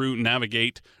you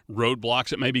navigate roadblocks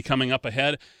that may be coming up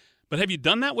ahead. But have you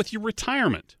done that with your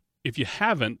retirement? If you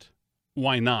haven't,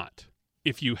 why not?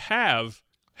 If you have,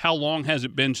 how long has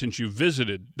it been since you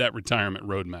visited that retirement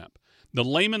roadmap? The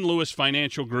Lehman Lewis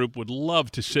Financial Group would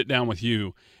love to sit down with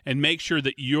you and make sure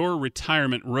that your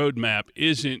retirement roadmap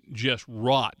isn't just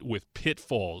wrought with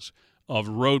pitfalls of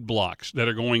roadblocks that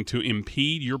are going to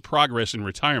impede your progress in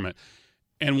retirement.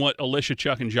 And what Alicia,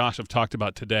 Chuck, and Josh have talked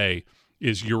about today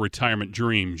is your retirement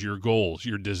dreams, your goals,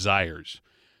 your desires.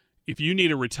 If you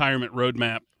need a retirement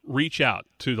roadmap, reach out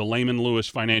to the Lehman Lewis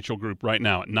Financial Group right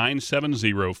now at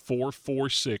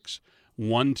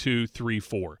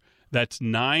 970-446-1234. That's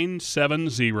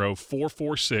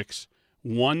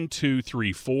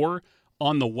 970-446-1234.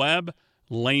 On the web,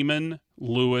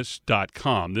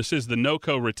 lehmanlewis.com. This is the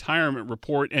NOCO Retirement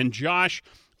Report. And Josh,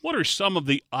 what are some of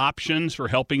the options for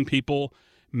helping people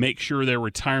make sure their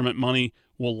retirement money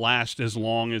will last as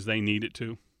long as they need it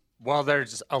to? Well,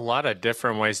 there's a lot of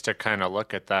different ways to kind of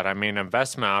look at that. I mean,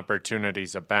 investment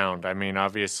opportunities abound. I mean,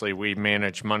 obviously, we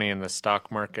manage money in the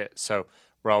stock market, so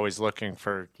we're always looking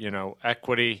for,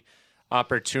 equity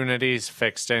opportunities,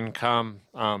 fixed income.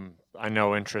 I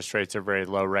know interest rates are very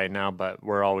low right now, but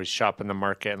we're always shopping the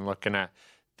market and looking at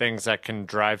things that can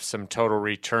drive some total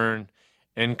return.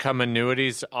 Income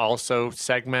annuities also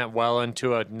segment well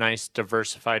into a nice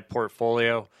diversified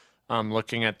portfolio.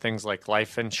 Looking at things like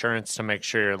life insurance to make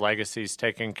sure your legacy is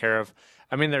taken care of.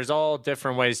 I mean, there's all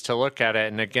different ways to look at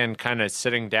it. And again, kind of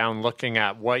sitting down, looking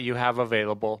at what you have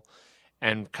available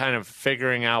and kind of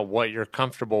figuring out what you're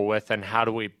comfortable with and how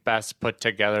do we best put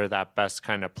together that best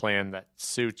kind of plan that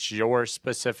suits your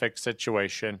specific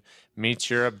situation, meets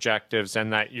your objectives,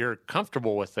 and that you're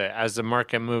comfortable with it. As the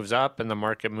market moves up and the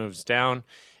market moves down,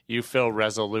 you feel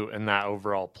resolute in that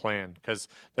overall plan, because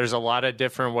there's a lot of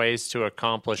different ways to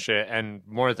accomplish it. And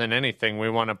more than anything, we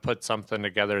want to put something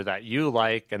together that you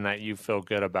like and that you feel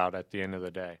good about at the end of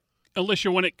the day.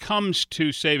 Alicia, when it comes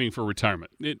to saving for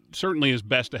retirement, it certainly is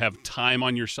best to have time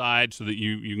on your side so that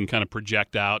you can kind of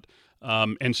project out.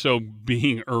 And so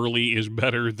being early is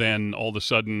better than all of a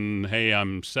sudden, hey,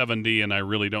 I'm 70 and I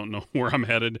really don't know where I'm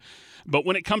headed. But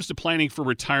when it comes to planning for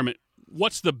retirement,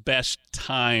 what's the best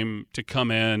time to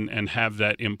come in and have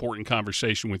that important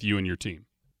conversation with you and your team?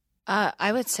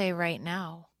 I would say right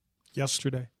now.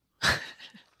 Yesterday.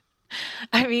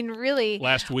 I mean, really.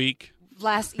 Last week.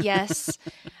 Yes.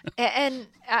 And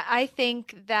I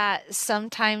think that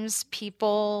sometimes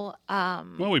people...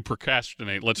 well, we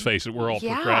procrastinate. Let's face it. We're all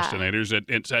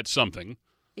procrastinators at something.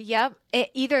 Yep.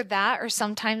 Either that or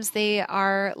sometimes they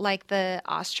are like the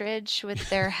ostrich with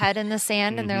their head in the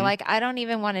sand and they're like, I don't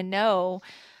even want to know,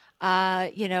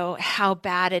 how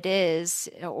bad it is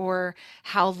or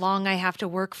how long I have to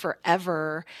work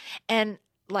forever. And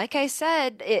like I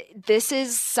said, this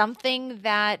is something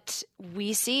that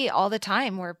we see all the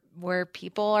time where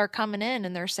people are coming in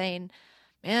and they're saying,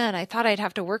 man, I thought I'd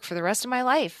have to work for the rest of my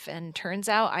life. And turns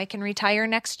out I can retire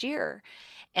next year.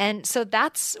 And so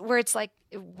that's where it's like,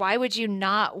 why would you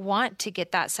not want to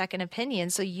get that second opinion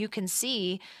so you can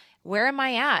see where am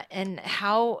I at and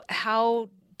how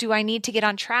do I need to get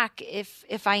on track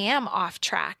if I am off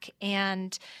track?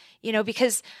 And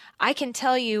because I can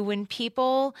tell you when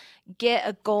people get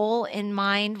a goal in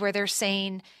mind where they're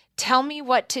saying, tell me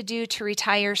what to do to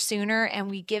retire sooner, and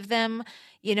we give them,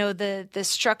 the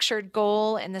structured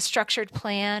goal and the structured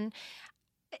plan,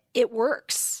 it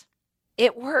works.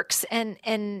 It works.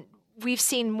 And we've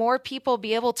seen more people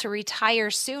be able to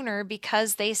retire sooner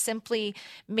because they simply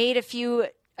made a few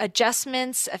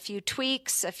adjustments, a few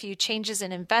tweaks, a few changes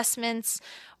in investments,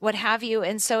 what have you.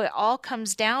 And so it all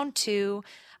comes down to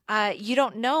you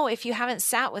don't know if you haven't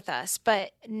sat with us,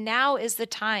 but now is the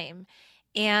time.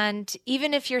 And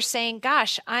even if you're saying,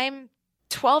 gosh, I'm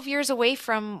 12 years away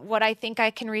from what I think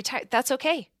I can retire, that's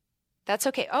okay. That's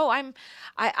okay. Oh,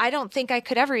 I don't think I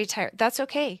could ever retire. That's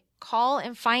okay. Call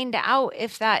and find out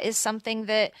if that is something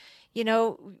that,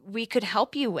 we could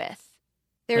help you with.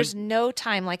 There's no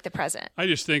time like the present. I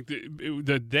just think that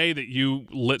the day that you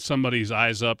lit somebody's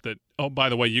eyes up that, oh, by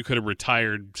the way, you could have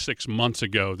retired 6 months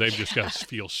ago, they've just got to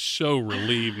feel so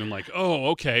relieved and like, oh,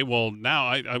 okay, well,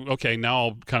 now now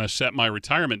I'll kind of set my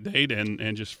retirement date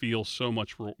and just feel so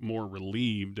much more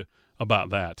relieved about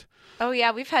that. Oh,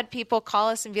 yeah. We've had people call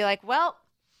us and be like, well,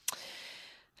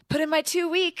 put in my 2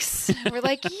 weeks. We're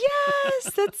like,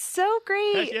 yes, that's so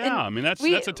great. Heck yeah. And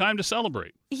that's a time to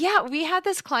celebrate. Yeah. We had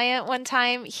this client one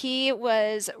time. He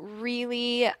was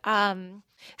really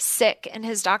sick, and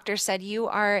his doctor said, you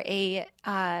are a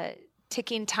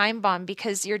ticking time bomb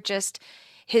because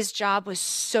his job was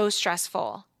so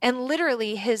stressful. And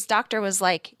literally his doctor was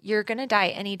like, you're going to die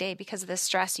any day because of this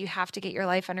stress. You have to get your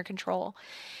life under control.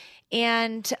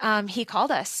 And he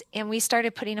called us and we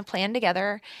started putting a plan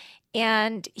together.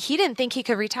 And he didn't think he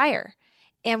could retire.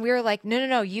 And we were like,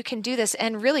 no, you can do this.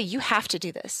 And really, you have to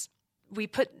do this. We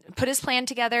put his plan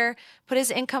together, put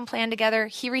his income plan together.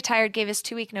 He retired, gave his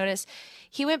 2-week notice.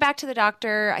 He went back to the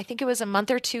doctor. I think it was a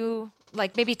month or two,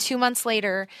 like maybe 2 months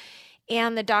later.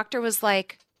 And the doctor was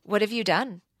like, what have you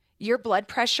done? Your blood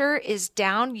pressure is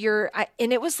down.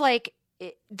 And it was like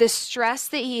the stress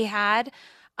that he had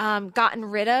gotten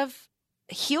rid of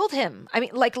healed him. I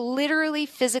mean, like literally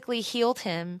physically healed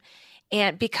him.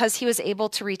 And because he was able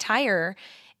to retire.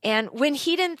 And when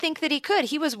he didn't think that he could,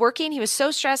 he was working, he was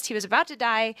so stressed, he was about to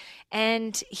die.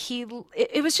 And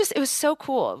it was so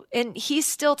cool. And he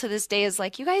still to this day is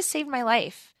like, you guys saved my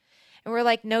life. And we're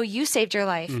like, no, you saved your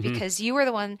life because you were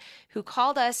the one who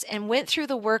called us and went through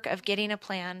the work of getting a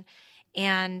plan.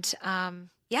 And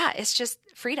it's just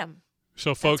freedom.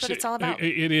 So, folks, that's what it's all about.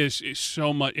 It's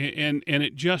so much, and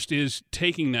it just is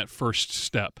taking that first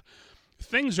step.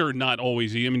 Things are not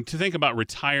always easy. I mean, to think about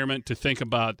retirement, to think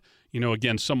about,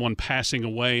 again, someone passing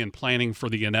away and planning for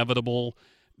the inevitable,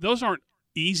 those aren't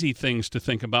easy things to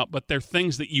think about, but they're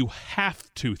things that you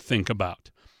have to think about.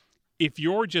 If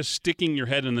you're just sticking your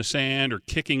head in the sand or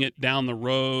kicking it down the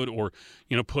road or,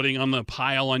 putting on the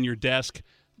pile on your desk,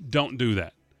 don't do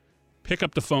that. Pick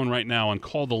up the phone right now and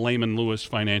call the Lehman Lewis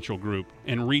Financial Group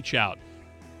and reach out.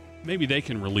 Maybe they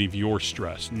can relieve your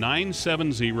stress.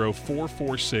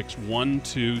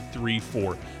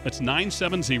 970-446-1234. That's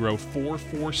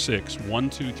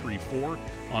 970-446-1234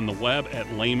 on the web at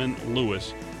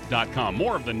lehmanlewis.com.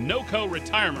 More of the NOCO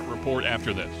Retirement Report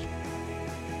after this.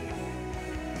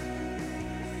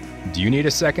 Do you need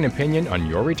a second opinion on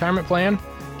your retirement plan?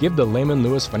 Give the Lehman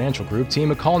Lewis Financial Group team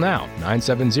a call now,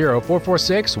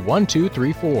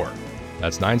 970-446-1234.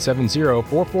 That's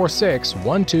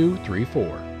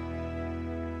 970-446-1234.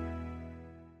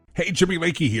 Hey, Jimmy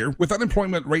Lakey here. With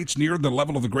unemployment rates near the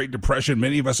level of the Great Depression,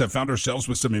 many of us have found ourselves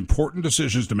with some important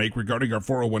decisions to make regarding our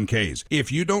 401ks.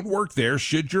 If you don't work there,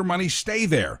 should your money stay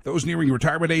there? Those nearing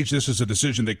retirement age, this is a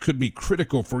decision that could be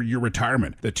critical for your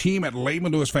retirement. The team at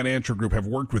Lehman Lewis Financial Group have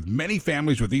worked with many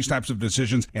families with these types of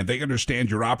decisions, and they understand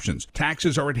your options.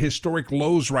 Taxes are at historic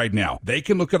lows right now. They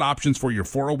can look at options for your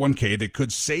 401k that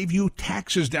could save you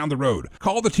taxes down the road.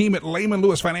 Call the team at Lehman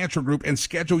Lewis Financial Group and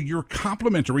schedule your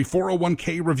complimentary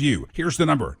 401k review. Here's the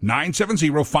number,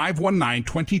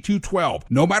 970-519-2212.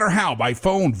 No matter how, by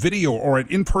phone, video, or an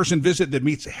in-person visit that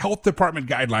meets health department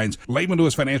guidelines, Lehman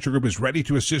Lewis Financial Group is ready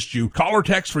to assist you. Call or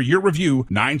text for your review,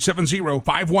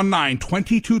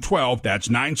 970-519-2212. That's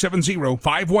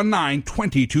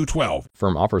 970-519-2212.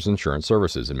 Firm offers insurance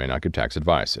services and may not give tax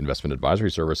advice. Investment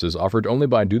advisory services offered only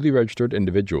by duly registered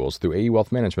individuals through AE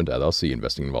Wealth Management, LLC.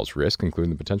 Investing involves risk, including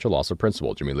the potential loss of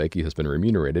principal. Jimmy Lakey has been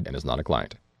remunerated and is not a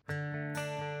client.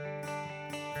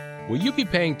 Will you be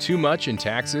paying too much in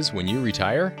taxes when you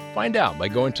retire? Find out by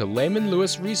going to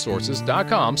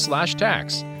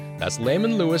LehmanLewisResources.com/tax. That's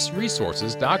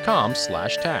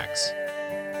LehmanLewisResources.com/tax.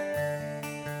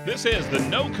 This is the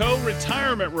NOCO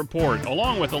Retirement Report,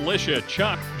 along with Alicia,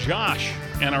 Chuck, Josh,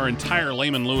 and our entire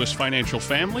Lehman Lewis financial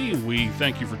family. We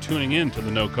thank you for tuning in to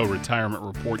the NOCO Retirement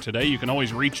Report today. You can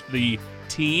always reach the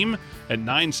team at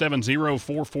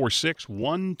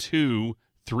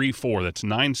 970-446-1234. That's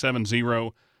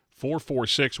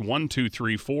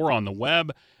 970-446-1234 on the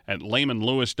web at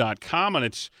lehmanlewis.com. And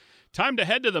it's time to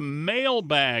head to the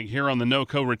mailbag here on the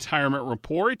NOCO Retirement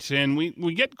Report. And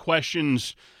we get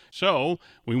questions, so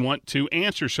we want to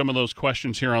answer some of those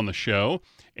questions here on the show.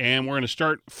 And we're going to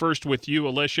start first with you,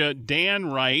 Alicia.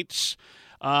 Dan writes,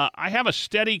 I have a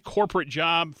steady corporate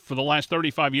job for the last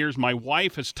 35 years. My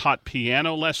wife has taught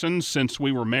piano lessons since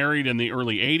we were married in the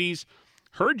early 80s.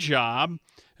 Her job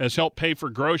has helped pay for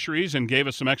groceries and gave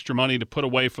us some extra money to put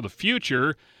away for the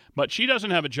future, but she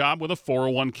doesn't have a job with a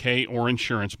 401k or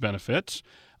insurance benefits.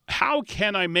 How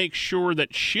can I make sure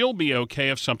that she'll be okay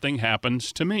if something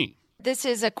happens to me? This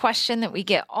is a question that we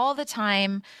get all the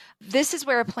time. This is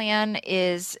where a plan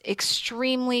is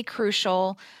extremely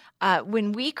crucial.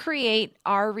 When we create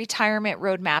our retirement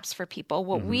roadmaps for people,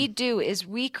 what we do is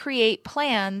we create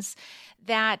plans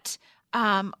that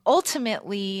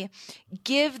ultimately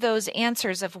give those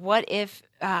answers of what if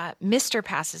Mr.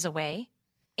 passes away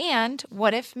and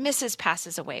what if Mrs.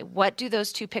 passes away? What do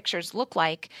those two pictures look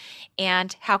like,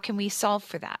 and how can we solve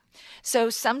for that? So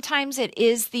sometimes it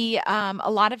is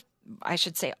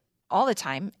all the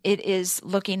time, it is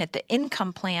looking at the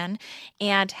income plan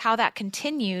and how that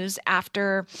continues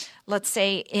after, let's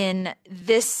say in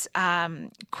this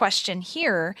question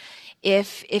here,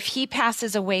 if he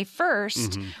passes away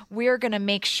first, we're going to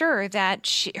make sure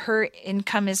that her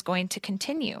income is going to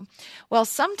continue. Well,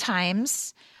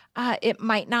 sometimes it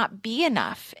might not be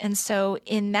enough. And so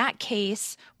in that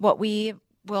case, what we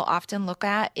will often look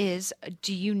at is,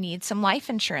 do you need some life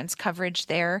insurance coverage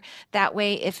there? That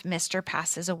way, if Mr.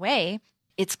 passes away,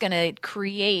 it's going to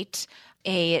create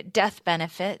a death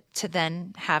benefit to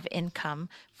then have income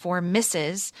for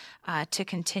Mrs. To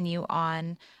continue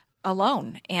on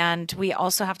alone. And we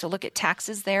also have to look at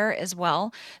taxes there as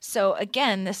well. So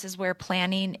again, this is where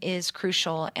planning is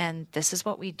crucial, and this is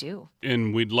what we do.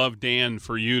 And we'd love, Dan,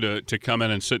 for you to come in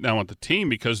and sit down with the team,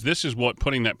 because this is what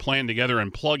putting that plan together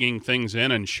and plugging things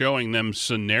in and showing them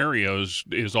scenarios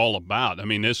is all about. I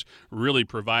mean, this really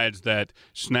provides that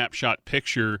snapshot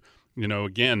picture. You know,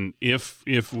 again, if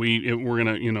we're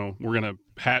gonna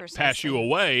pass you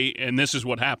away, and this is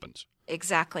what happens.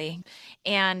 Exactly.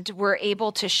 And we're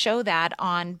able to show that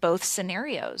on both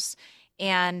scenarios.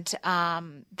 And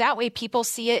that way people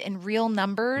see it in real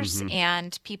numbers,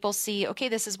 and people see, okay,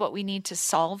 this is what we need to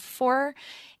solve for.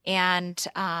 And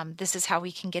this is how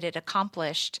we can get it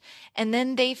accomplished. And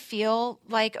then they feel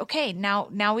like, okay,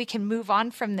 now we can move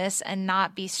on from this and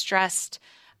not be stressed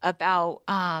about,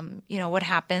 what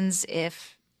happens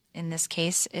if, in this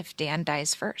case, if Dan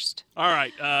dies first. All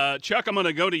right, Chuck, I'm going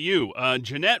to go to you.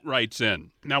 Jeanette writes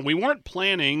in. Now, we weren't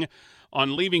planning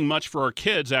on leaving much for our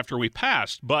kids after we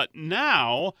passed, but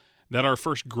now that our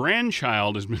first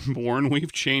grandchild has been born,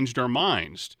 we've changed our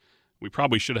minds. We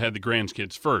probably should have had the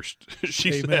grandkids first,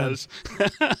 she says.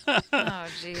 Oh,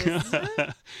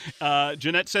 jeez.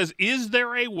 Jeanette says, is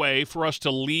there a way for us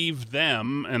to leave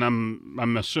them, and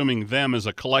I'm assuming them as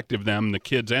a collective them, the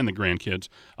kids and the grandkids,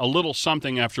 a little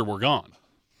something after we're gone?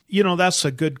 You know, that's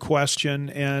a good question,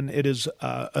 and it is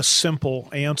a simple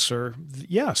answer.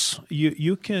 Yes,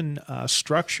 you can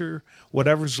structure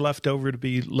whatever's left over to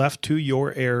be left to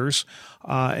your heirs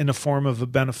in the form of a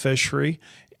beneficiary.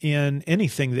 in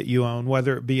anything that you own,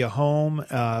 whether it be a home,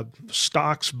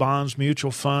 stocks, bonds,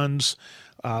 mutual funds,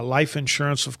 life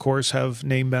insurance, of course, have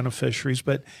named beneficiaries,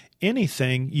 but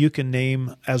anything you can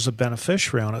name as a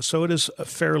beneficiary on it. So it is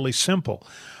fairly simple.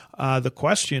 The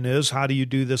question is, how do you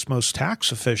do this most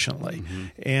tax efficiently?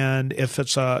 And if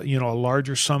it's a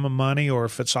larger sum of money, or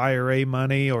if it's IRA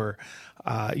money, or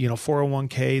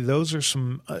 401k, those are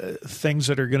some things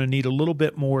that are going to need a little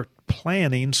bit more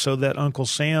planning, so that Uncle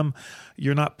Sam,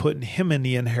 you're not putting him in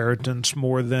the inheritance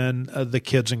more than the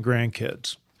kids and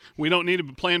grandkids. We don't need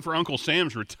to plan for Uncle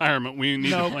Sam's retirement. We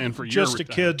need to plan for your just the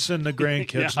retirement. kids and the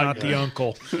grandkids, not the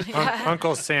uncle.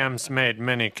 Uncle Sam's made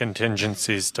many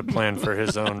contingencies to plan for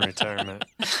his own retirement.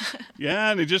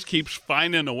 Yeah, and he just keeps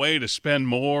finding a way to spend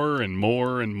more and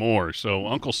more and more. So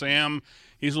Uncle Sam,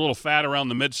 he's a little fat around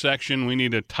the midsection. We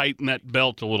need to tighten that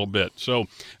belt a little bit. So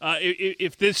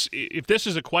if this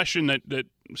is a question that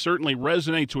certainly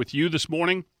resonates with you this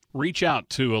morning, reach out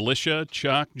to Alicia,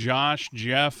 Chuck, Josh,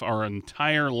 Jeff, our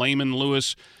entire Lehman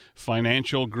Lewis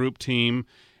Financial Group team,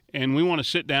 and we want to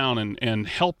sit down and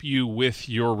help you with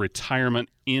your retirement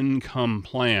income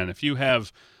plan. If you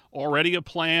have already a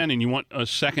plan and you want a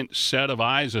second set of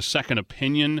eyes, a second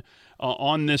opinion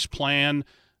on this plan,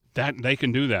 that they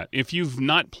can do that. If you've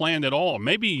not planned at all,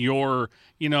 maybe you're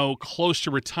close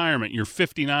to retirement, you're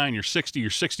 59, you're 60, you're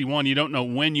 61, you don't know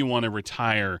when you want to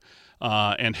retire,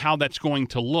 and how that's going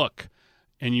to look,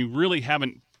 and you really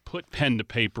haven't put pen to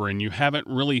paper, and you haven't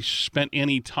really spent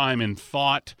any time and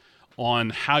thought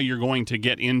on how you're going to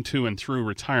get into and through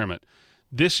retirement.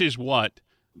 This is what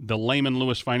the Lehman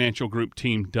Lewis Financial Group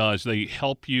team does. They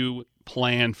help you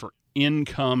plan for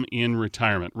income in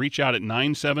retirement. Reach out at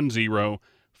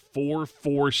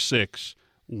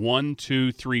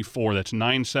 970-446-1234. That's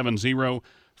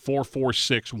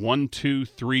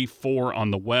 970-446-1234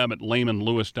 on the web at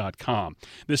lehmanlewis.com.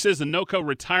 This is the NOCO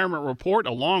Retirement Report,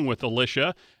 along with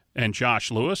Alicia and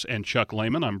Josh Lewis and Chuck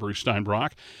Lehman. I'm Bruce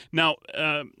Steinbrock. Now,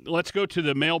 let's go to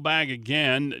the mailbag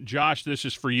again. Josh, this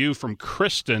is for you from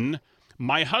Kristen.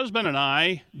 My husband and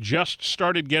I just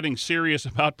started getting serious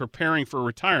about preparing for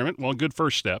retirement. Well, good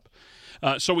first step.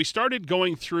 So we started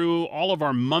going through all of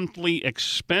our monthly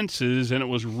expenses, and it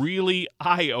was really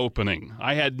eye-opening.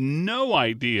 I had no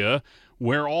idea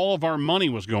where all of our money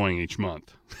was going each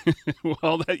month.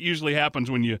 Well, that usually happens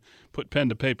when you put pen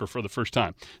to paper for the first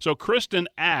time. So Kristen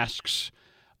asks,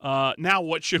 now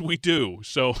what should we do?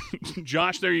 So,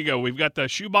 Josh, there you go. We've got the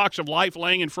shoebox of life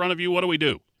laying in front of you. What do we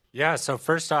do? Yeah, so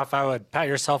first off, I would pat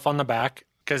yourself on the back,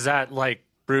 because that,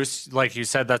 Bruce, like you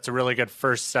said, that's a really good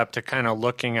first step to kind of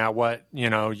looking at what,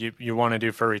 you want to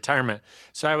do for retirement.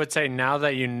 So I would say, now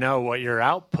that you know what your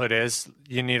output is,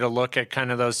 you need to look at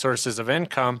kind of those sources of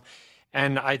income.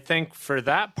 And I think for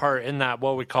that part, in that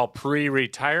what we call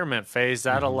pre-retirement phase,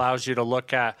 that allows you to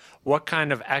look at what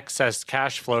kind of excess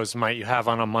cash flows might you have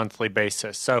on a monthly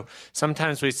basis. So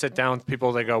sometimes we sit down with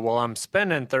people, they go, well, I'm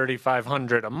spending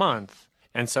 $3,500 a month.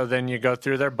 And so then you go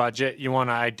through their budget. You want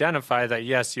to identify that,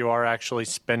 yes, you are actually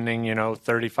spending,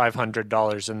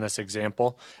 $3,500 in this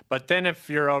example. But then if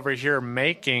you're over here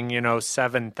making,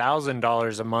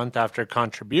 $7,000 a month after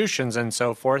contributions and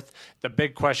so forth, the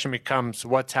big question becomes,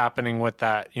 what's happening with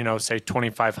that, say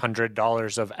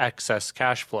 $2,500 of excess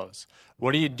cash flows?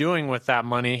 What are you doing with that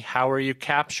money? How are you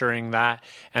capturing that?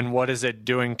 And what is it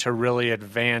doing to really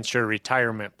advance your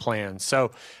retirement plan?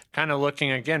 So kind of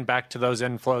looking again back to those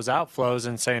inflows, outflows,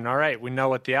 and saying, all right, we know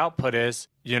what the output is.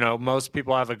 Most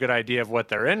people have a good idea of what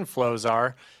their inflows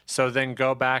are. So then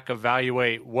go back,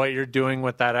 evaluate what you're doing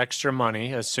with that extra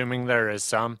money, assuming there is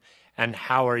some, and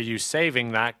how are you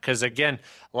saving that? Because again,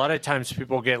 a lot of times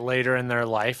people get later in their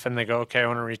life and they go, okay, I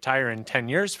want to retire in 10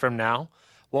 years from now.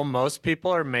 Well, most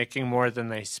people are making more than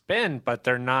they spend, but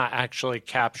they're not actually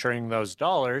capturing those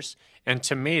dollars. And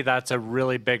to me, that's a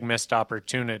really big missed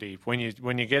opportunity. When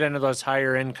you get into those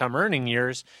higher income earning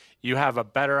years, you have a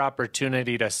better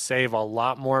opportunity to save a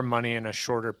lot more money in a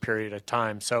shorter period of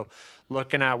time. So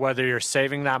looking at whether you're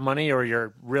saving that money or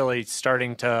you're really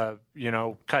starting to,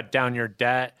 cut down your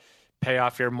debt, pay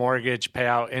off your mortgage, pay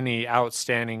out any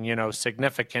outstanding,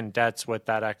 significant debts with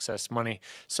that excess money.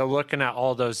 So looking at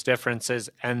all those differences,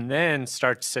 and then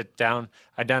start to sit down,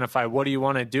 identify what do you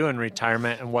want to do in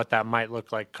retirement and what that might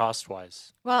look like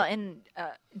cost-wise. Well, and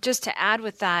just to add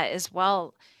with that as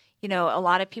well, a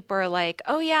lot of people are like,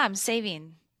 oh yeah, I'm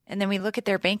saving. And then we look at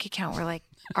their bank account, we're like,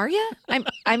 are you? I'm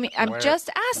just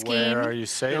asking. Where are you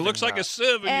saving? It looks like a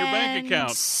sieve in your bank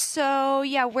account. So,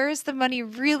 yeah, where's the money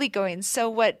really going? So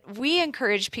what we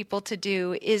encourage people to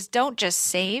do is don't just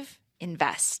save,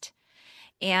 invest.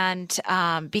 And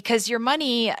because your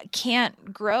money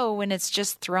can't grow when it's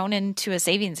just thrown into a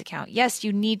savings account. Yes,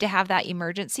 you need to have that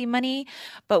emergency money,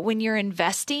 but when you're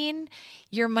investing,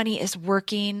 your money is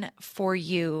working for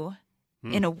you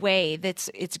in a way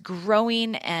it's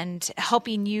growing and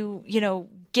helping you,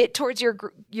 get towards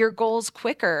your goals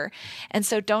quicker. And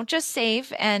so don't just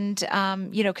save. And,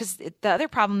 because the other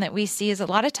problem that we see is a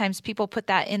lot of times people put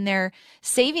that in their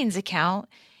savings account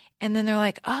and then they're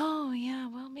like, oh yeah,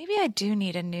 well, maybe I do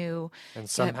need a new and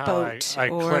somehow boat. I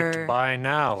clicked buy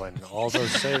now and all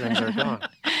those savings are gone.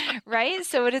 Right.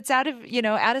 So when it's out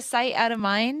of sight, out of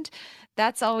mind,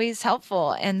 that's always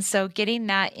helpful. And so getting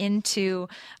that into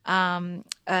an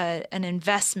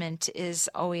investment is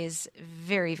always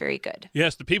very, very good.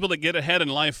 Yes, the people that get ahead in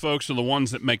life, folks, are the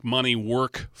ones that make money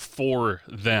work for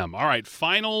them. All right,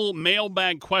 final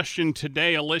mailbag question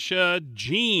today, Alicia.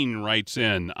 Jean writes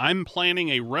in, I'm planning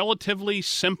a relatively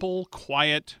simple,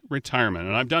 quiet retirement,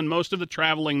 and I've done most of the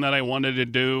traveling that I wanted to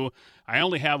do. I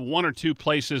only have 1 or 2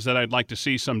 places that I'd like to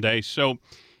see someday. So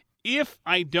if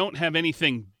I don't have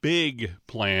anything big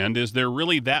planned, is there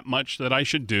really that much that I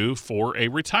should do for a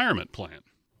retirement plan?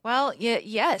 Well,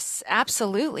 yes,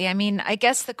 absolutely. I mean, I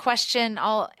guess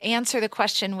I'll answer the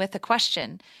question with a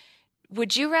question.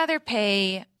 Would you rather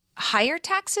pay higher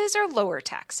taxes or lower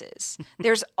taxes?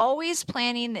 There's always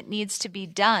planning that needs to be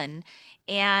done.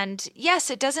 And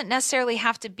yes, it doesn't necessarily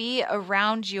have to be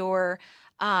around your,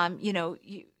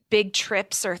 big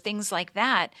trips or things like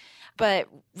that. But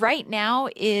right now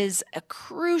is a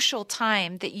crucial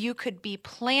time that you could be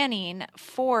planning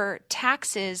for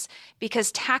taxes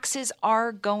because taxes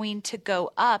are going to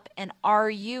go up. And are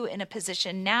you in a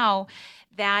position now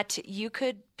that you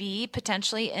could be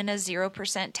potentially in a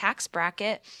 0% tax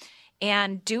bracket?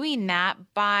 And doing that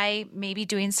by maybe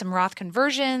doing some Roth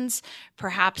conversions,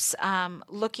 perhaps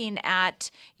looking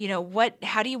at,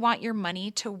 how do you want your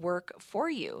money to work for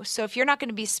you? So if you're not going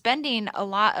to be spending a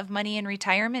lot of money in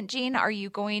retirement, Jean, are you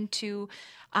going to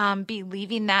be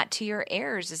leaving that to your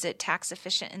heirs? Is it tax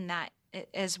efficient in that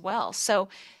as well? So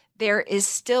there is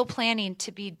still planning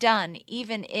to be done,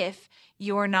 even if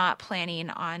you're not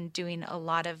planning on doing a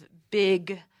lot of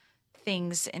big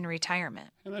things in retirement.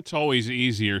 And that's always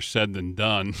easier said than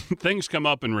done. Things come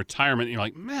up in retirement and you're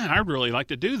like, man, I'd really like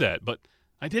to do that, but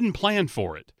I didn't plan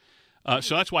for it.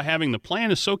 So that's why having the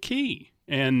plan is so key.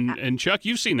 And Chuck,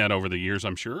 you've seen that over the years,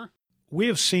 I'm sure. We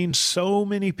have seen so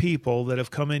many people that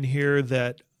have come in here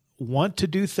that want to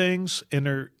do things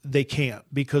and they can't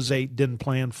because they didn't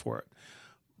plan for it.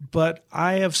 But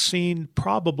I have seen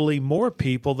probably more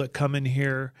people that come in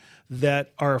here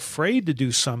that are afraid to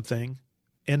do something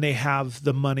and they have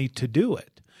the money to do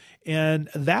it. And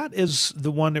that is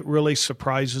the one that really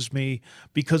surprises me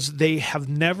because they have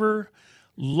never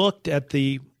looked at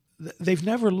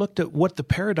what the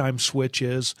paradigm switch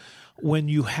is when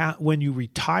you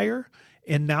retire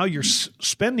and now you're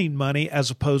spending money as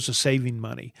opposed to saving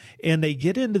money. And they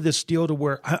get into this deal to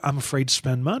where I'm afraid to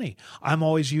spend money. I'm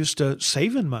always used to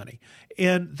saving money.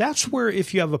 And that's where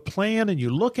if you have a plan and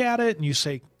you look at it and you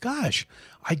say, gosh,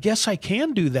 I guess I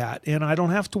can do that and I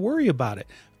don't have to worry about it.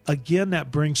 Again, that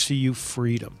brings to you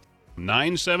freedom.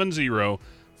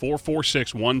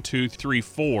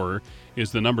 970-446-1234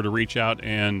 is the number to reach out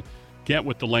and get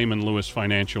with the Lehman Lewis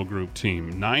Financial Group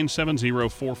team.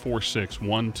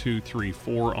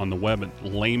 970-446-1234 on the web at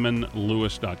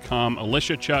lehmanlewis.com.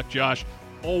 Alicia, Chuck, Josh,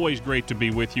 always great to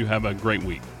be with you. Have a great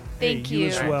week. Thank you. You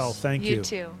as well. Thank you. You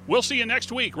too. We'll see you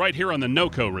next week right here on the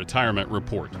NOCO Retirement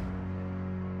Report.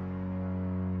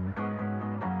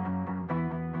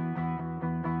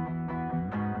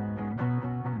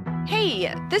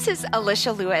 Hey, this is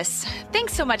Alicia Lewis.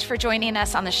 Thanks so much for joining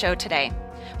us on the show today.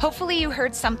 Hopefully you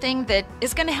heard something that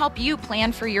is going to help you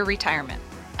plan for your retirement.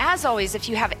 As always, if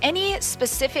you have any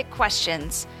specific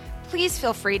questions, please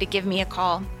feel free to give me a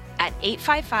call at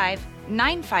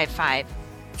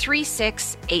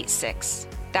 855-955-3686.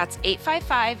 That's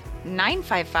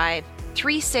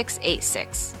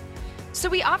 855-955-3686. So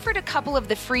we offered a couple of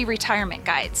the free retirement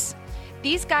guides.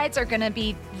 These guides are going to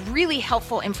be really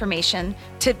helpful information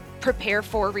to prepare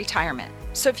for retirement.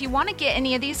 So if you want to get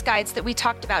any of these guides that we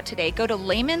talked about today, go to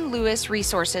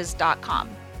lehmanlewisresources.com.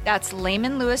 That's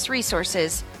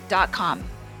lehmanlewisresources.com.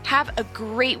 Have a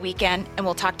great weekend, and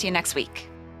we'll talk to you next week.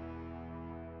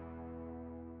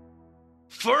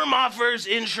 Firm offers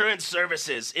insurance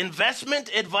services. Investment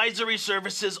advisory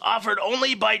services offered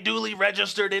only by duly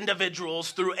registered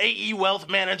individuals through AE Wealth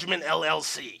Management,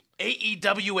 LLC.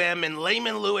 AEWM and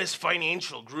Lehman Lewis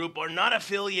Financial Group are not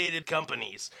affiliated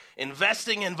companies.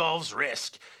 Investing involves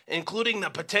risk, including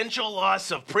the potential loss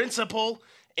of principal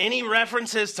Any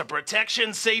references to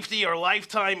protection, safety, or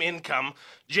lifetime income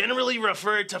generally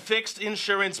refer to fixed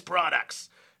insurance products.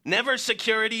 Never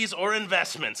securities or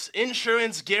investments.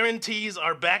 Insurance guarantees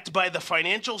are backed by the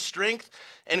financial strength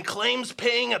and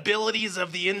claims-paying abilities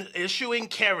of the issuing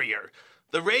carrier.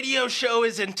 The radio show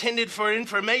is intended for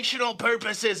informational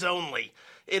purposes only.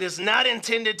 It is not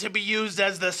intended to be used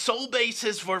as the sole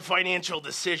basis for financial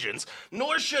decisions,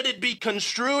 nor should it be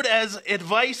construed as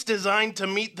advice designed to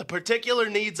meet the particular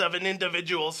needs of an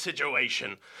individual's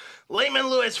situation. Lehman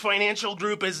Lewis Financial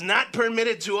Group is not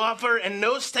permitted to offer, and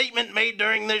no statement made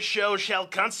during this show shall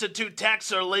constitute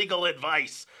tax or legal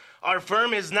advice. Our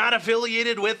firm is not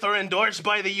affiliated with or endorsed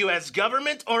by the U.S.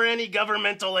 government or any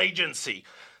governmental agency.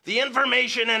 The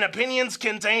information and opinions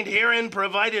contained herein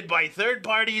provided by third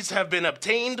parties have been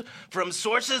obtained from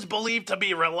sources believed to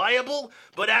be reliable,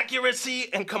 but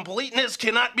accuracy and completeness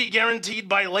cannot be guaranteed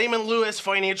by Lehman Lewis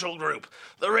Financial Group.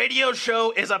 The radio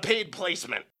show is a paid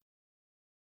placement.